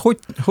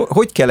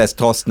 hogy kell ezt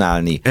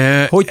használni?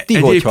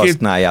 Hogy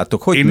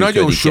használjátok? Hogy én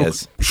működik nagyon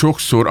ez?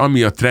 Sokszor,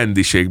 ami a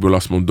trendiségből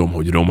azt mondom,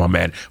 hogy roma,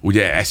 mert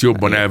ugye ez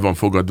jobban el van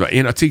fogadva.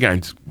 Én a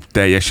cigányt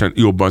teljesen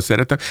jobban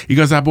szeretem.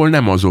 Igazából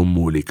nem azon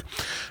múlik.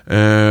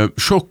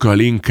 Sokkal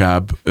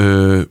inkább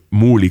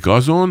múlik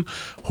azon,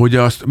 hogy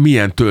azt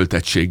milyen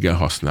töltettséggel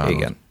használod.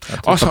 Igen.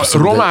 Hát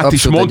romát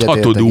is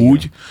mondhatod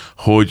úgy,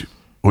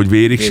 hogy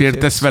vérig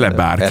sértesz vele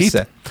bárkit,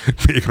 persze.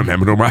 Még ha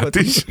nem romát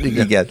is.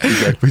 Igen.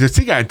 Vagy a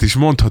cigányt is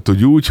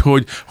mondhatod úgy,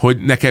 hogy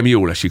nekem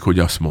jól esik, hogy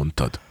azt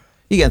mondtad.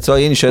 Igen,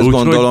 szóval én is ezt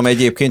gondolom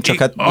egyébként, csak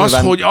hát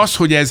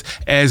hogy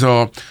ez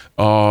a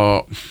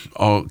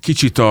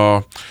kicsit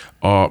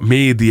a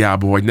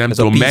médiában, vagy nem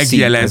tudom,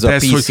 megjelent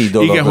ez,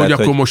 hogy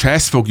akkor most ha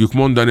ezt fogjuk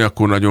mondani,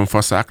 akkor nagyon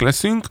faszák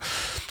leszünk.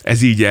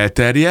 Ez így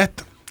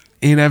elterjedt.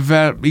 Én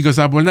ezzel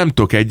igazából nem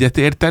tudok egyet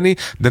érteni,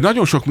 de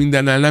nagyon sok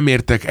mindennel nem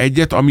értek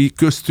egyet, ami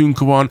köztünk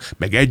van,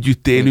 meg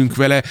együtt élünk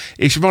vele,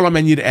 és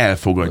valamennyire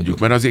elfogadjuk,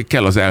 mert azért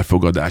kell az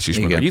elfogadás is,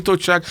 meg a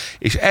nyitottság,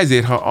 és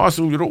ezért, ha az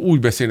úgy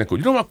beszélnek,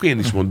 hogy roma, akkor én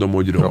is mondom,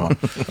 hogy roma.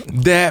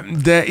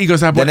 De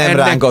igazából de nem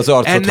ránk az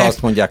arcot, ha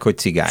azt mondják, hogy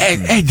cigány.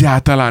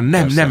 Egyáltalán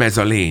nem ez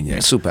a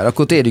lényeg. Szuper,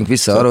 akkor térjünk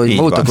vissza arra, hogy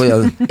voltak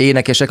olyan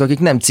énekesek, akik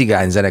nem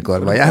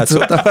cigányzenekarban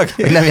játszottak,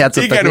 nem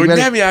játszottak. Igen, hogy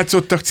nem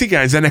játszottak,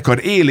 cigányzenekar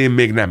élén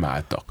még nem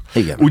álltak.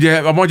 Igen. Ugye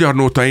a magyar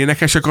nóta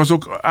énekesek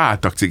azok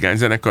álltak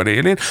cigányzenekar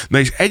élén, na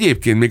és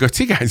egyébként még a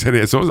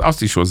cigányzenéhez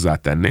azt is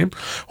hozzátenném,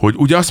 hogy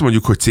ugye azt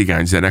mondjuk, hogy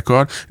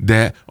cigányzenekar,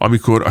 de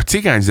amikor a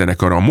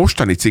cigányzenekar a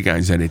mostani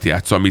cigányzenét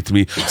játsz, amit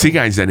mi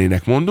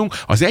cigányzenének mondunk,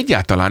 az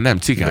egyáltalán nem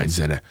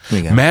cigányzene.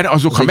 Igen. Mert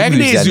azok, ha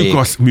megnézzük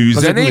a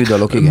műzenék,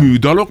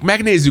 műdalok,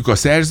 megnézzük a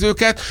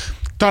szerzőket,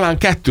 talán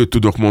 2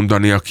 tudok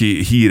mondani,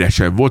 aki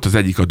híresebb volt, az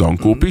egyik a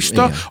Dankó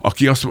Pista,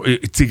 aki azt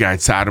cigány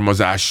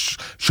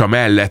származása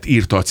mellett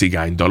írta a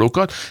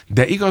cigánydalokat,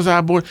 de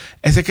igazából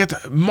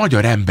ezeket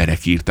magyar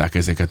emberek írták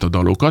ezeket a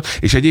dalokat,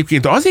 és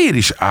egyébként azért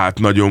is állt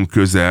nagyon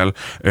közel,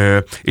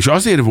 és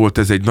azért volt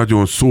ez egy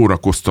nagyon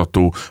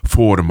szórakoztató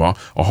forma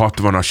a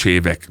 60-as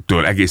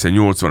évektől egészen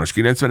 80-as,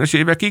 90-es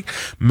évekig,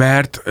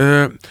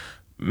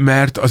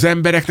 mert az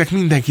embereknek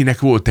mindenkinek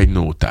volt egy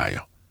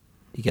nótája.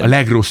 Igen. A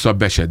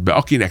legrosszabb esetben.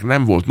 Akinek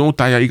nem volt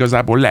nótája,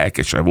 igazából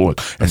lelkese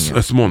volt.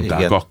 Ezt mondták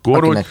igen.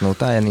 Akkor, akinek hogy...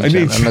 nótája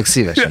nincsen, annak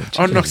szíve sincs.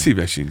 Annak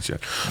szíve sincsen.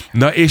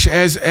 Na és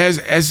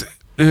ez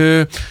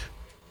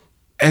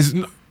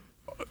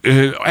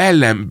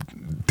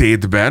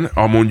ellentétben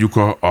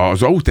mondjuk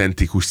az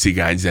autentikus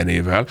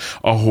cigányzenével,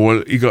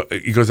 ahol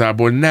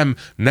igazából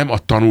nem a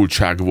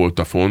tanultság volt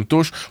a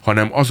fontos,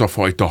 hanem az a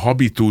fajta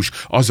habitus,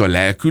 az a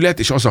lelkület,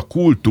 és az a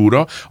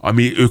kultúra,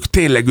 ami ők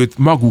tényleg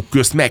maguk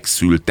közt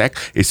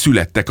megszültek, és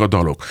születtek a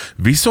dalok.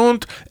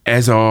 Viszont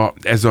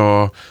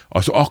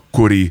az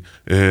akkori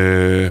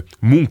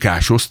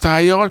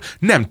munkásosztályjal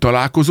nem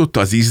találkozott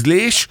az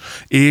ízlés,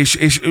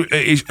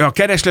 és a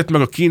kereslet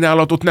meg a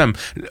kínálat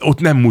ott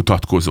nem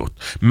mutatkozott.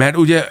 Mert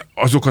ugye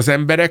azok az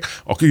emberek,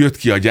 aki jött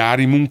ki a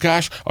gyári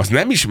munkás, az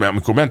nem ismer,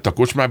 amikor ment a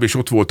kocsmába, és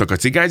ott voltak a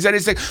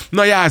cigányzenészek,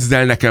 na játszd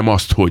el nekem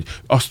azt, hogy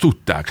azt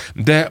tudták.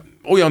 De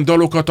olyan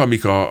dalokat,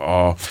 amik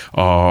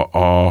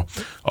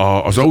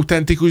az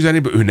autentikus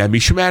zenében ő nem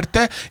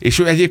ismerte, és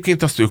ő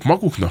egyébként azt ők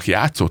maguknak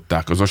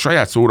játszották, az a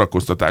saját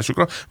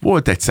szórakoztatásukra.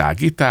 Volt egy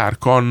szágitár,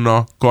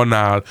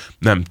 kanál,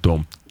 nem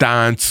tudom,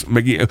 tánc,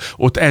 meg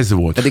ott ez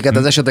volt. Pedig hát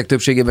az esetek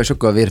többségében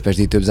sokkal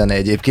vérpesdítőbb zene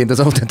egyébként, az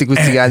autentikus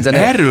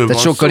cigányzene. Erről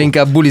tehát sokkal szó.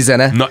 Inkább buli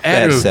zene. Na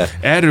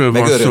erről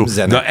van szó.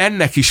 Na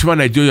ennek is van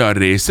egy olyan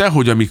része,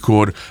 hogy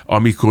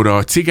amikor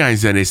a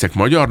cigányzenészek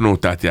magyar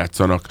nótát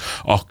játszanak,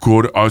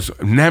 akkor az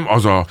nem az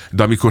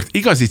de amikor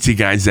igazi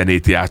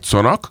cigányzenét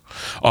játszanak,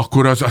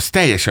 akkor az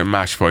teljesen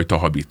másfajta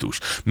habitus.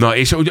 Na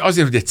és ugye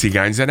azért, hogy egy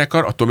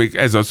cigányzenekar, attól még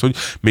ez az, hogy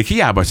még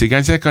hiába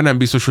cigányzenekar, nem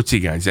biztos, hogy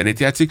cigányzenét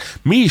játszik.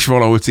 Mi is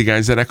valahol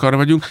cigányzenekar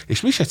vagyunk,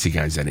 és mi se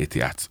cigányzenét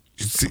játsz.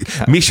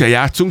 Mi se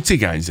játszunk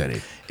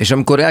cigányzenét. És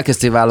amikor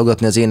elkezdtél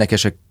válogatni az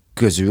énekesek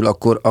közül,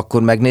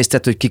 akkor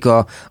megnézted, hogy kik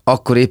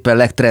akkor éppen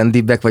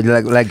legtrendibbek, vagy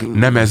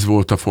Nem ez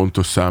volt a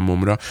fontos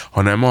számomra,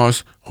 hanem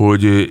az,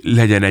 hogy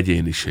legyen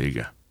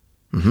egyénisége.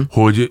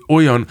 Hogy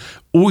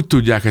úgy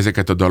tudják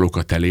ezeket a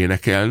dalokat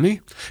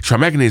elénekelni, és ha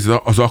megnézed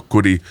az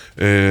akkori,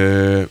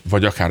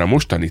 vagy akár a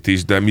mostanit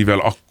is, de mivel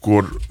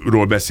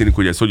akkorról beszélünk,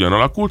 hogy ez hogyan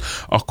alakult,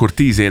 akkor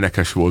 10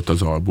 énekes volt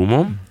az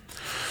albumom,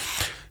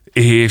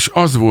 és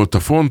az volt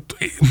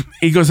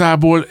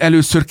igazából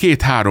először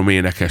 2-3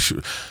 énekes.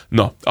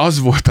 Na,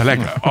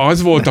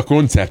 az volt a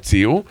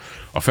koncepció.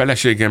 A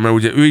feleségemmel,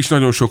 ugye ő is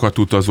nagyon sokat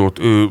utazott,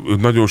 ő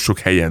nagyon sok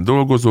helyen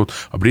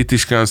dolgozott, a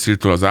British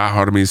Council-től az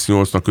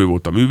A38-nak ő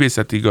volt a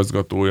művészeti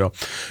igazgatója.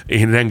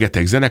 Én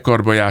rengeteg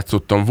zenekarba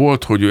játszottam,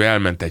 volt, hogy ő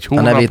elment egy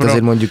hónapra. A nevét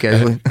azért mondjuk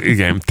el. Hogy...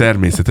 Igen,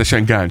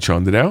 természetesen, Gáncs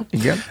Andrea.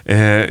 Igen.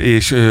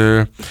 És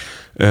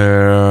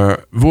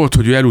volt,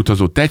 hogy ő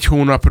elutazott 1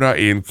 hónapra,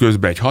 én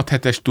közben egy 6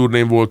 hetes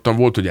turnén voltam,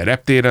 volt, hogy a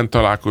reptéren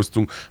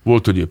találkoztunk,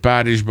 volt, hogy ő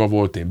Párizsba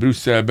volt, én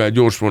Brüsszelben,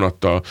 gyors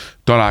vonattal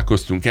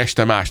találkoztunk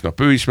este,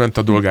 másnap ő is ment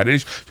a dolgára,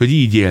 és hogy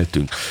így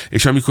éltünk.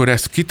 És amikor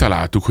ezt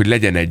kitaláltuk, hogy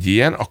legyen egy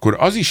ilyen, akkor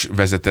az is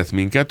vezetett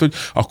minket, hogy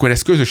akkor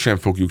ezt közösen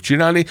fogjuk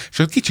csinálni, és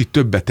egy kicsit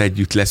többet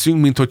együtt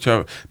leszünk, mint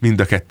hogyha mind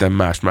a ketten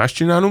más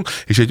csinálunk,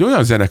 és egy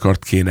olyan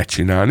zenekart kéne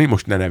csinálni,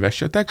 most ne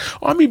nevessetek,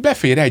 ami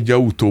befér egy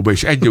autóba,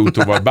 és egy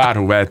autóval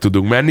bárhova el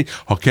tudunk menni,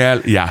 ha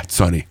kell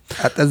játszani.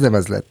 Hát ez nem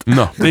ez lett.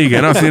 Na,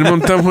 igen, azért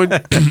mondtam, hogy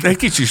egy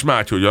kicsit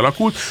máshogy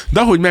alakult, de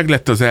ahogy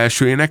meglett az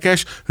első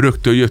énekes,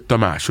 rögtön jött a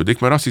második,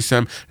 mert azt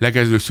hiszem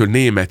legelőször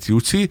Németh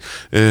Juci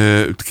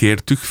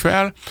kértük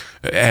fel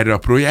erre a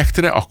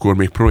projektre, akkor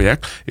még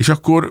projekt, és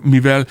akkor,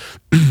 mivel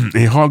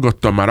én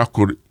hallgattam már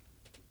akkor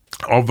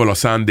avval a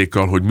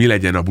szándékkal, hogy mi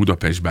legyen a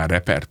Budapest Bár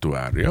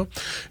repertoárja.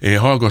 Én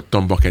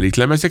hallgattam bakelit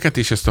lemezeket,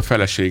 és ezt a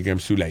feleségem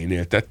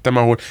szüleinél tettem,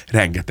 ahol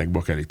rengeteg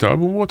bakelit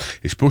album volt,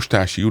 és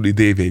Postási Juli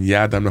Dévényi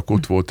Ádámnak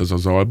ott volt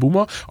az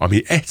albuma,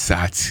 ami egy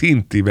szál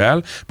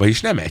szintivel,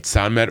 vagyis nem egy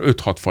szál, mert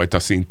 5-6 fajta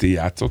szinti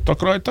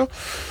játszottak rajta,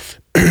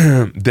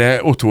 de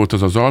ott volt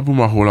az album,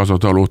 ahol az a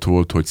dal ott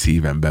volt, hogy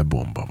Szívemben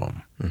bomba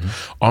van.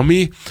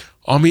 Ami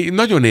ami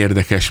nagyon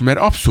érdekes, mert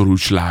abszolút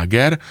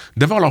sláger,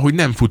 de valahogy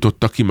nem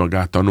futotta ki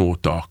magát a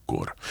nóta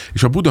akkor.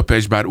 És a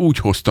Budapest Bár úgy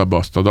hozta be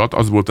azt a dalt,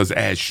 az volt az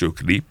első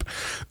klip,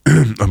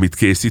 amit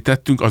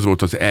készítettünk, az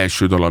volt az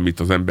első dal, amit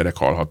az emberek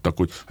hallhattak,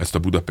 hogy ezt a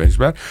Budapest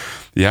Bár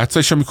játsza,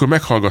 és amikor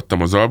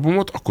meghallgattam az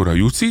albumot, akkor a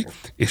Juci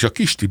és a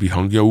Kis Tibi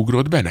hangja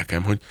ugrott be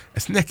nekem, hogy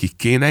ezt nekik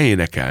kéne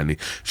énekelni.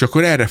 És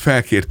akkor erre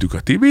felkértük a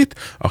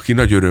Tibit, aki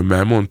nagy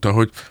örömmel mondta,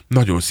 hogy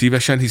nagyon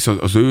szívesen, hisz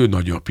az ő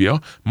nagyapja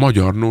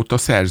magyar nóta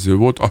szerző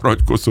volt,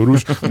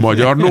 aranykoszorús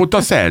magyar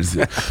nóta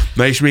szerző.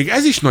 Na és még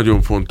ez is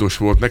nagyon fontos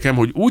volt nekem,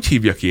 hogy úgy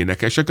hívjak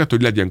énekeseket,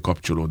 hogy legyen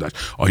kapcsolódás.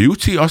 A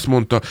Juci azt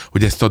mondta,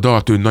 hogy ezt a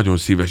dalt ő nagyon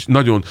szíves,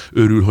 nagyon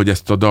örül, hogy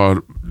ezt a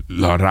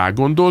dallal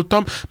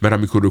rágondoltam, mert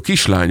amikor ő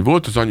kislány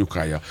volt, az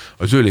anyukája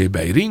az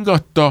ölébe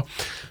ringatta,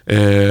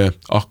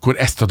 akkor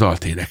ezt a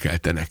dalt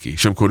énekelte neki.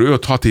 És amikor ő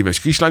 6 éves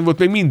kislány volt,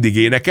 még mindig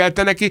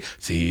énekelte neki,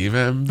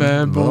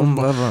 szívemben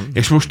bomba van.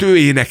 És most ő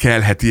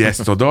énekelheti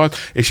ezt a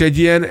dalt, és egy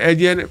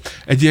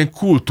ilyen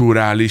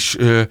kulturális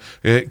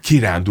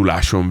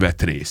kiránduláson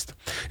vett részt.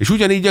 És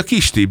ugyanígy a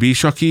Kis Tibi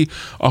is,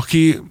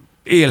 aki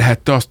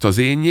élhette azt az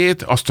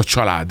énjét, azt a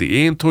családi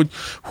ént, hogy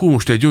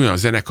most egy olyan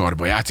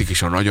zenekarba játszik,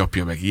 és a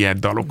nagyapja meg ilyen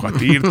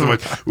dalokat írt,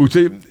 vagy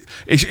úgyhogy,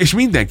 és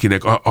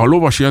mindenkinek, a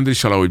Lovasi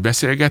Andrissal, ahogy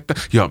beszélgette,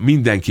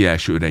 mindenki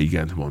elsőre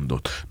igent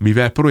mondott.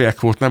 Mivel projekt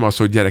volt, nem az,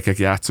 hogy gyerekek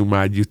játszunk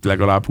már együtt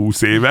legalább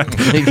 20 évet.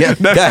 Igen.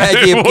 De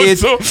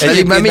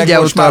egyébként már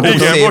mindjárt most már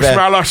 20 éve. Most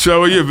már lassan,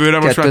 hogy jövőre,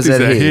 most már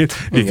 17.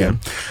 Igen.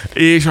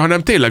 És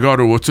hanem tényleg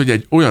arról volt, hogy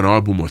egy olyan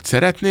albumot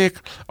szeretnék,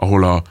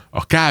 ahol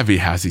a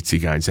kávéházi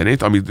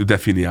cigányzenét, amit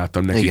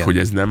definiáltam nekik, igen, hogy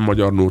ez nem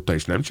magyar nóta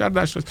és nem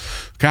csárdás,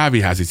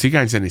 kávéházi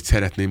cigányzenét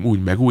szeretném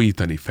úgy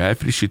megújítani,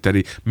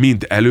 felfrissíteni,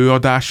 mind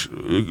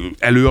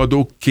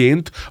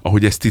előadóként,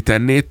 ahogy ezt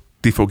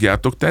ti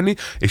fogjátok tenni,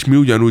 és mi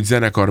ugyanúgy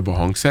zenekarba,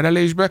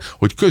 hangszerelésbe,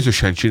 hogy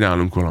közösen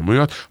csinálunk valami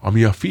olyat,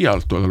 ami a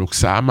fiatalok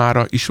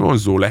számára is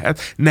vonzó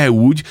lehet. Ne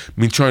úgy,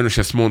 mint sajnos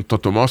ezt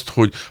mondhatom azt,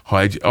 hogy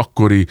ha egy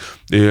akkori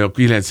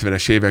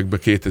 90-es években,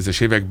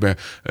 2000-es években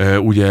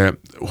ugye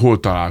hol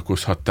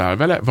találkozhattál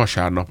vele,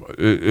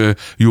 vasárnap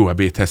jó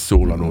ebédhez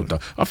szól a nóta.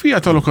 A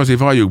fiatalok azért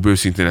valljuk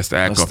bőszintén ezt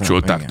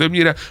elkapcsolták. Aztán,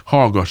 többnyire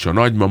hallgassa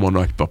nagymama,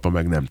 nagypapa,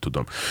 meg nem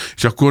tudom.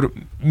 És akkor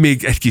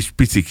még egy kis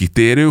pici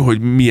kitérő, hogy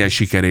milyen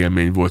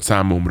sikerélmény volt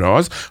számomra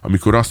az,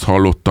 amikor azt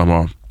hallottam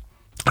a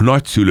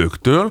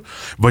nagyszülőktől,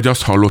 vagy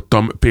azt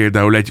hallottam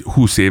például egy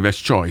 20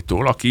 éves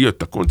csajtól, aki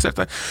jött a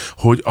koncertre,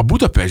 hogy a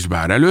Budapest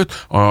Bár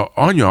előtt a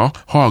anya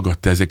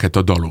hallgatta ezeket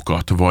a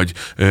dalokat,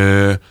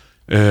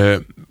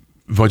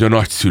 vagy a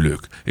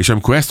nagyszülők. És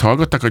amikor ezt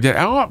hallgattak, hogy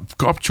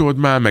kapcsold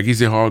már, meg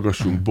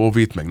hallgassunk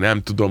Bovit, meg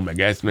nem tudom, meg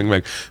ezt,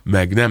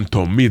 meg nem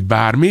tudom mit,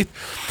 bármit,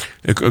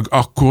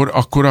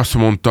 akkor azt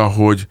mondta,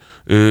 hogy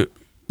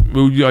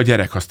ugye a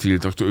gyerek azt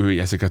írta, ő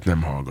ezeket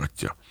nem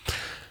hallgatja.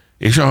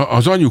 És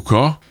az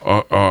anyuka,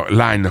 a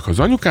lánynak az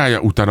anyukája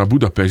utána a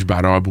Budapest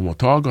Bár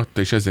albumot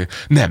hallgatta, és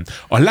ezért nem.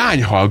 A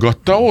lány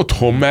hallgatta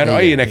otthon,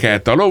 mert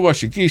énekelte a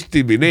Lovasi, Kis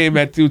Tibi,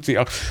 Németh Juci,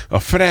 a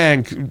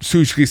Frank,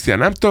 Szűcs Krisztián,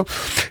 nem tudom,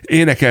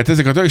 énekelt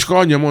ezeket, és akkor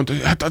anyja mondta,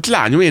 hogy hát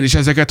lányom, én is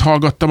ezeket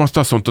hallgattam,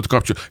 azt mondtad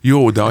kapcsolat.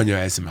 Jó, de anya,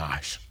 ez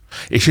más.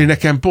 És én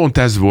nekem pont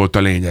ez volt a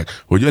lényeg,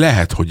 hogy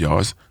lehet, hogy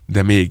az,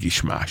 de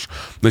mégis más.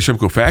 Na és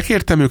amikor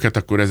felkértem őket,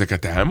 akkor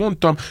ezeket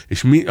elmondtam,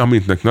 és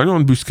amintnek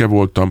nagyon büszke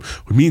voltam,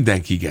 hogy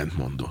mindenki igent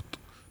mondott.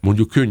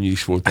 Mondjuk könnyű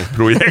is volt egy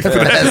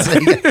projektre.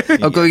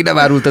 Akkor még nem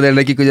árultad el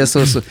nekik, hogy ez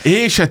szó.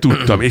 Én se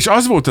tudtam. És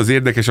az volt az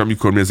érdekes,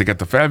 amikor mi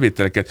ezeket a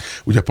felvételeket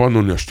ugye a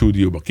Pannonia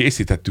stúdióba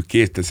készítettük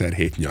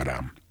 2007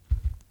 nyarán.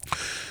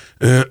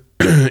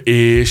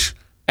 És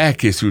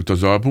elkészült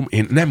az album,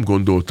 én nem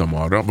gondoltam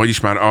arra, vagyis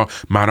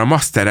már a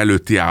master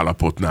előtti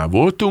állapotnál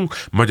voltunk,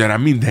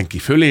 magyarán mindenki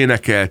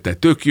fölénekelte,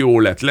 tök jó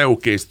lett,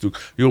 leokéztük,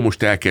 jó,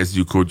 most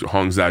elkezdjük, hogy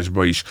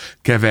hangzásba is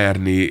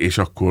keverni, és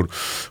akkor,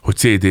 hogy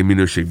CD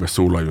minőségben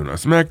szólaljon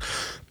az meg.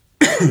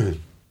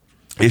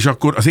 És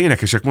akkor az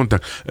énekesek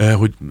mondták,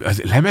 hogy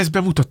ez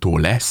lemezbemutató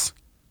lesz.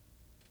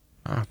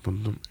 Hát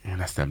mondom, én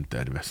ezt nem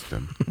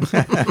terveztem.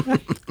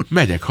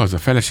 Megyek haza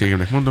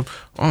feleségemnek, mondom,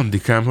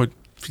 Andikám, hogy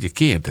figyelj,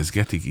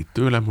 kérdezgetik itt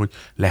tőlem, hogy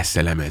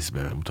lesz-e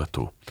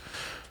lemezbemutató.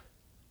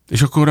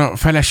 És akkor a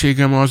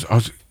feleségem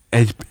az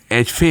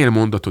egy fél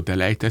mondatot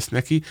elejtesz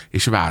neki,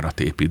 és várat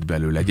épít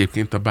belőle.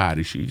 Egyébként a Bár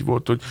is így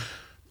volt, hogy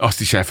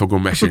azt is el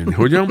fogom mesélni,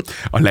 hogyan,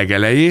 a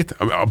legelejét,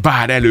 a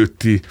Bár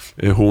előtti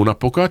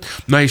hónapokat.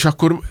 Na és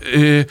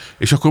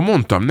akkor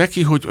mondtam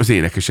neki, hogy az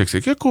énekesek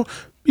szerint, akkor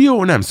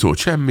jó, nem szólt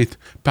semmit,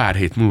 pár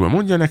hét múlva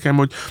mondja nekem,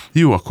 hogy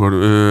jó, akkor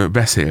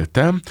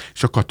beszéltem,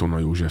 és a Katona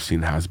József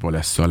Színházba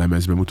lesz a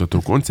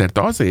lemezbemutató koncert,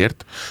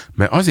 azért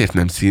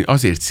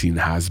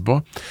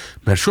színházba,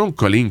 mert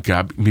sokkal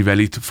inkább, mivel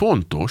itt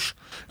fontos,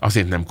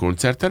 azért nem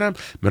koncertterem,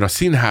 mert a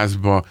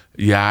színházba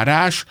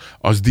járás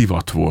az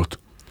divat volt.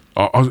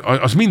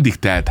 Az mindig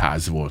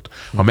teltház volt.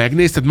 Ha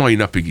megnézted, mai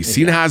napig is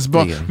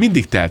színházba,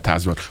 mindig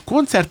teltház volt.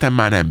 Koncerten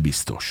már nem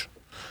biztos.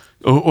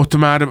 Ott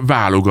már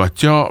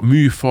válogatja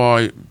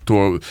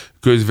műfajtól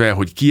közben,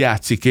 hogy ki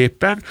játszik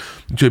éppen.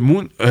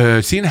 Úgyhogy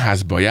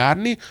színházba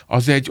járni,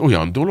 az egy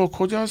olyan dolog,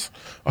 hogy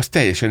az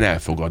teljesen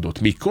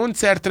elfogadott. Míg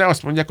koncertre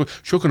azt mondják, hogy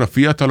sokan a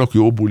fiatalok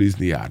jó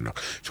bulizni járnak.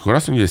 És akkor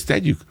azt mondja, hogy ezt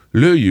tegyük,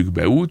 lőjük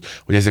be úgy,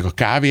 hogy ezek a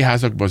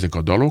kávéházakban ezek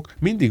a dalok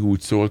mindig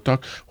úgy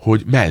szóltak,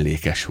 hogy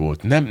mellékes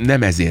volt.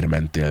 Nem ezért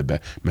mentél be,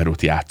 mert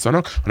ott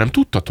játszanak, hanem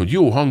tudtad, hogy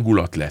jó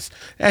hangulat lesz.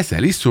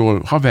 Eszel,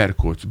 iszol,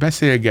 haverkodsz,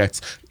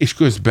 beszélgetsz, és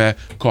közben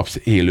kapsz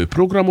élő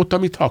programot,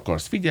 amit ha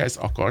akarsz, figyelsz,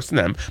 akarsz,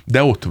 nem,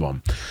 de ott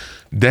van.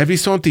 De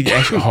viszont így,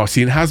 ha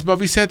színházba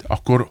viszed,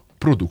 akkor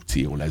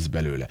produkció lesz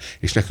belőle.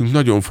 És nekünk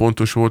nagyon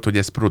fontos volt, hogy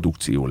ez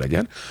produkció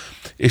legyen.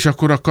 És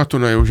akkor a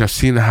Katona József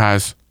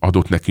Színház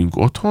adott nekünk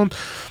otthont,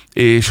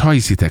 és ha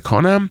hiszitek,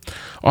 ha nem,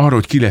 arra,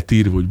 hogy ki lett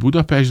írva, hogy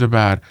Budapest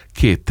Bár,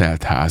 2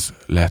 teltház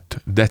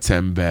lett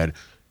december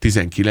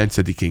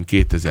 19-én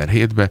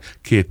 2007-ben,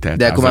 2 teltházas.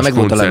 De akkor már meg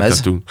volt a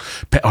lemez.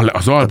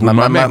 Az album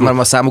már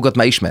a számokat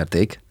már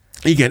ismerték.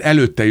 Igen,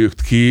 előtte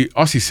jött ki,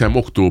 azt hiszem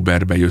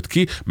októberben jött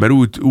ki, mert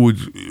úgy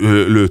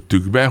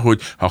lőttük be,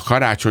 hogy ha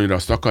karácsonyra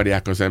azt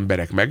akarják az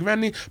emberek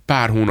megvenni,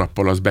 pár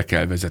hónappal azt be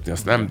kell vezetni,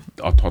 azt nem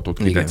adhatod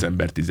ki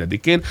december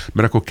 10-én,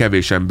 mert akkor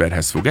kevés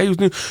emberhez fog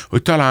eljutni,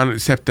 hogy talán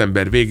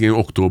szeptember végén,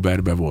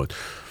 októberben volt.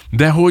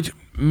 De hogy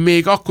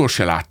még akkor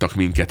se láttak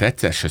minket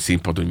egyszer se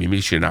színpadon, hogy mi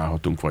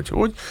csinálhatunk, vagy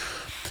hogy,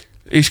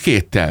 és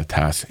 2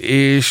 teltház.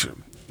 És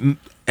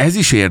ez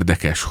is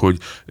érdekes, hogy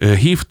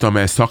hívtam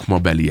el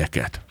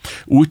szakmabelieket.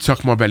 Úgy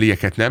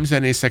szakmabelieket, nem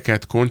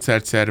zenészeket,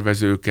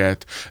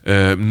 koncertszervezőket,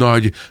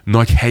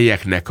 nagy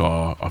helyeknek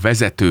a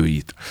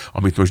vezetőit,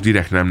 amit most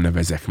direkt nem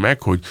nevezek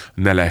meg, hogy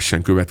ne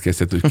lehessen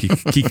következtetni,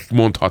 hogy kik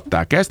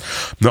mondhatták ezt.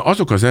 Na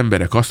azok az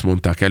emberek azt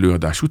mondták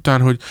előadás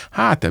után, hogy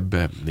hát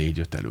ebben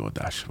 4-5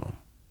 előadás van.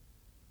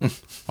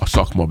 A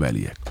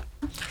szakmabeliek.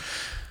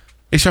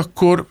 És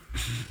akkor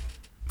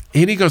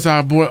én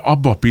igazából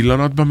abban a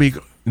pillanatban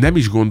még nem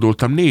is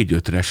gondoltam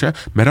 4-5-re se,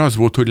 mert az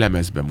volt, hogy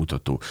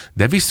lemezbemutató.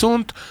 De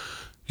viszont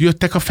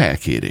jöttek a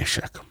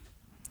felkérések.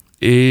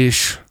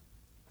 És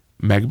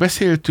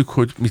megbeszéltük,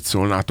 hogy mit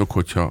szólnátok,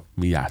 hogyha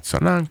mi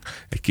játszanánk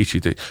egy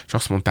kicsit, és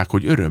azt mondták,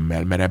 hogy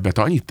örömmel, mert ebbet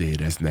annyit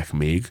éreznek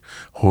még,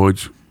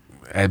 hogy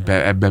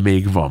ebbe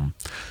még van.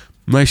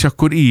 Na és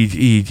akkor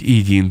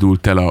így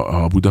indult el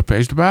a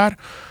Budapest Bár,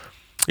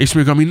 és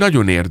még ami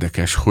nagyon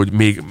érdekes, hogy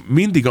még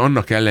mindig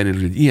annak ellenére,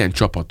 hogy egy ilyen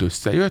csapat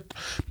összejött,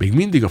 még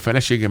mindig a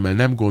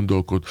feleségemmel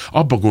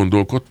abba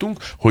gondolkodtunk,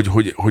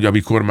 hogy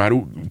amikor már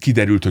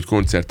kiderült, hogy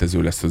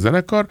koncertező lesz a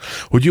zenekar,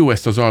 hogy jó,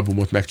 ezt az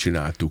albumot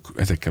megcsináltuk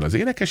ezekkel az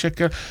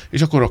énekesekkel,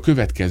 és akkor a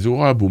következő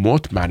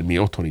albumot, már mi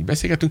otthon így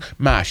beszélgetünk,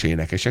 más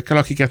énekesekkel,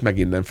 akiket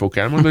megint nem fogok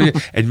elmondani,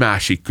 hogy egy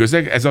másik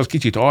közeg, ez az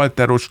kicsit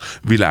alteros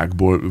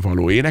világból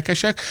való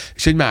énekesek,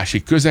 és egy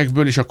másik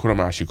közegből, és akkor a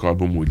másik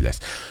album úgy lesz.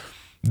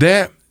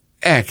 De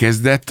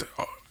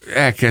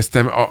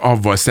elkezdtem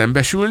avval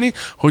szembesülni,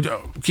 hogy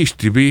a kis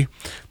Tibi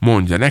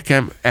mondja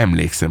nekem,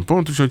 emlékszem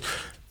pontos, hogy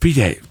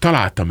figyelj,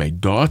 találtam egy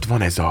dalt,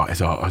 van ez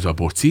a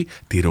boci,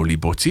 tiroli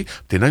boci,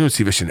 én nagyon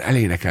szívesen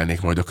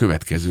elénekelnék majd a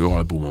következő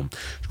albumom.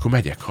 És akkor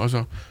megyek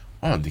haza,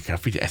 Andikám,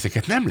 figyelj,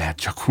 ezeket nem lehet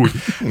csak úgy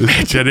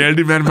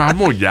lecserélni, mert már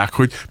mondják,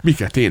 hogy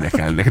miket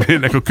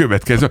énekelnek a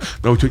következő.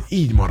 Na, úgyhogy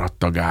így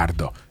maradt a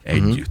gárda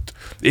együtt.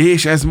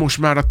 És ez most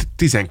már a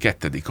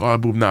 12.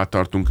 albumnál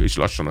tartunk, és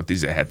lassan a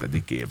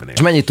 17. évnél.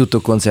 És mennyit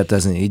tudtok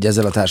koncertezni így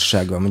ezzel a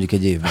társasággal, mondjuk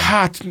egy évben?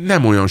 Hát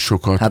nem olyan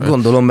sokat. Hát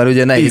gondolom, mert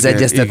ugye nehéz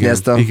egyeztetni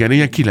ezt a... Igen,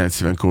 ilyen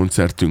 90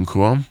 koncertünk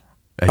van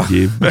egy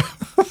évben.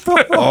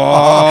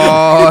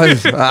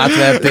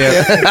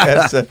 Átvertél.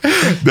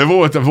 De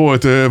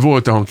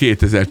volt ahol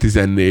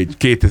 2014,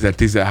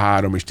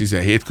 2013 és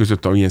 17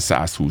 között, ahol ilyen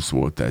 120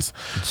 volt ez.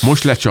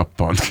 Most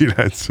lecsappant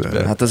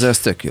 90. Hát az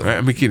tök jó.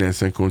 Mi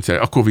 90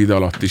 koncert. A Covid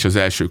alatt is, az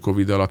első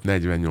Covid alatt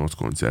 48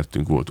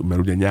 koncertünk volt, mert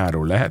ugye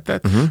nyáron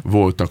lehetett.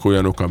 Voltak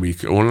olyanok, amik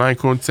online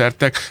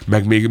koncertek,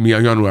 meg még mi a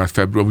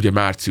január-február, ugye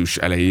március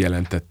elején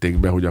jelentették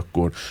be, hogy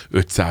akkor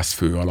 500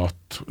 fő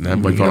alatt,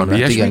 nem? Vagy valami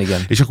ilyesmi.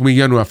 Igen. És akkor még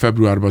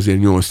január-februárban azért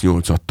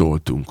 8-8-at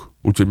toltunk.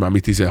 Úgyhogy már mi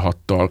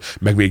 16-tal,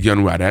 meg még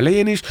január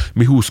elején is,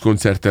 mi 20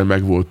 koncerttel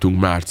meg voltunk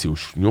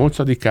március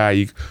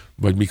 8-áig,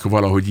 vagy mikor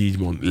valahogy így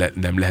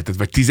nem lehetett,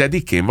 vagy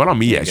 10-én,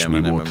 valami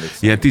ilyesmi volt.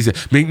 Ilyen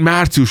még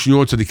március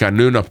 8-án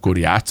nőnapkor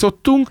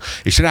játszottunk,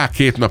 és rá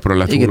 2 napra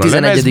lett volna a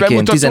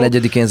lemezbemutató.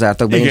 11-én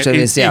zártak be,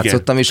 én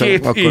játszottam, és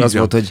akkor az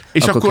volt, hogy...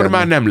 És akkor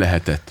már nem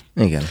lehetett.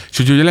 Igen. És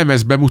hogy a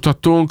lemez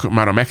bemutatónk,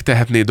 már a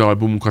Megtehetnéd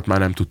albumunkat már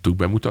nem tudtuk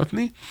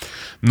bemutatni.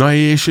 Na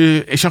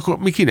és akkor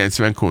mi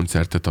 90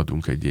 koncertet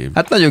adunk egy évben.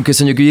 Hát nagyon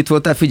köszönjük, hogy itt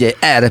voltál. Figyelj,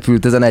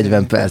 elrepült ez a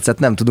 40 percet,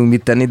 nem tudunk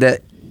mit tenni,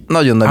 de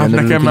nagyon-nagyon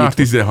örülünk. Nekem már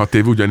 16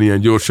 év ugyanilyen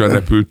gyorsan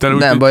repült el.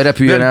 Nem baj,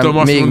 repüljön el,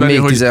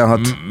 még 16.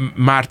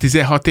 Már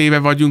 16 éve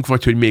vagyunk,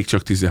 vagy hogy még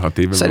csak 16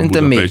 éve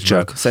Szerintem még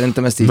csak.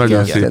 Szerintem ezt így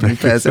kell.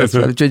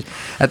 Persze. Úgyhogy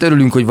hát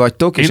örülünk, hogy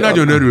vagytok. Én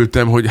nagyon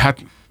örültem, hogy hát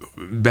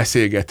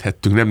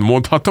beszélgethettünk, nem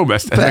mondhatom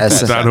ezt?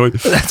 Persze. Után, hogy...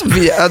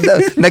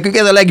 Nekünk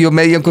ez a legjobb,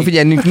 mert ilyenkor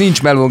figyelj,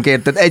 nincs melónk,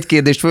 érted? Egy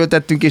kérdést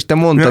föltettünk, és te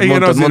mondtad.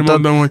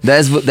 Mondom, hogy...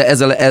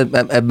 De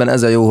ebben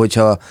ez a jó,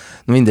 hogyha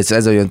mindegy,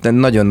 ez olyan,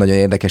 nagyon-nagyon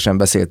érdekesen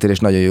beszéltél, és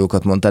nagyon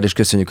jókat mondtál, és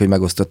köszönjük, hogy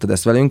megosztottad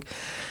ezt velünk.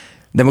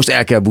 De most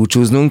el kell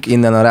búcsúznunk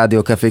innen a Rádió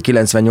Café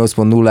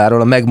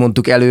 98.0-ról, a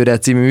Megmondtuk előre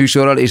című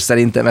műsorral, és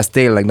szerintem ez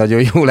tényleg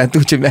nagyon jó lett,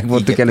 úgyhogy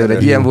megmondtuk előre,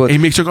 hogy ilyen volt. Én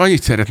még csak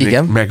annyit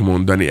szeretnék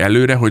megmondani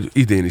előre, hogy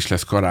idén is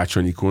lesz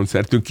karácsonyi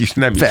koncertünk, is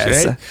nem is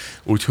egy,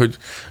 úgyhogy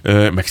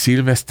meg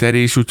szilveszter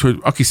is, úgyhogy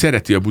aki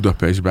szereti a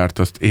Budapest Bárt,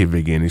 azt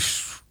évvégén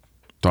is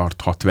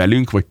tarthat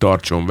velünk, vagy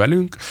tartson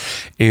velünk.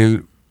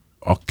 Én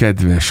a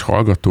kedves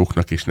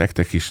hallgatóknak és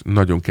nektek is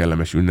nagyon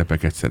kellemes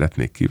ünnepeket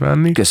szeretnék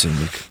kívánni.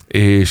 Köszönjük.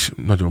 És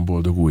nagyon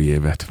boldog új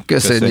évet.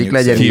 Köszönjük,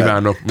 legyen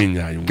kívánok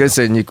mindnyájunknak.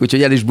 Köszönjük,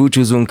 úgyhogy el is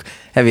búcsúzunk.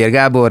 Hevér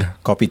Gábor,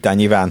 Kapitány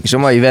Iván, és a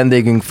mai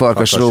vendégünk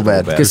Farkas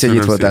Róbert.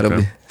 Köszönjük, itt voltál,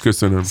 Robi.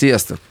 Köszönöm.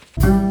 Sziasztok.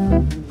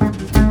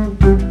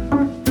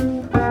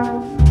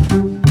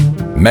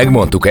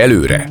 Megmondtuk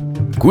előre.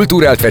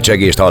 Kulturált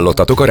fecsegést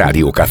hallottatok a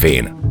Rádió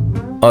Cafén.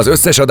 Az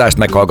összes adást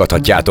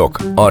meghallgathatjátok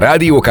a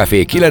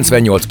rádiócafé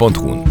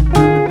 98.hu-n.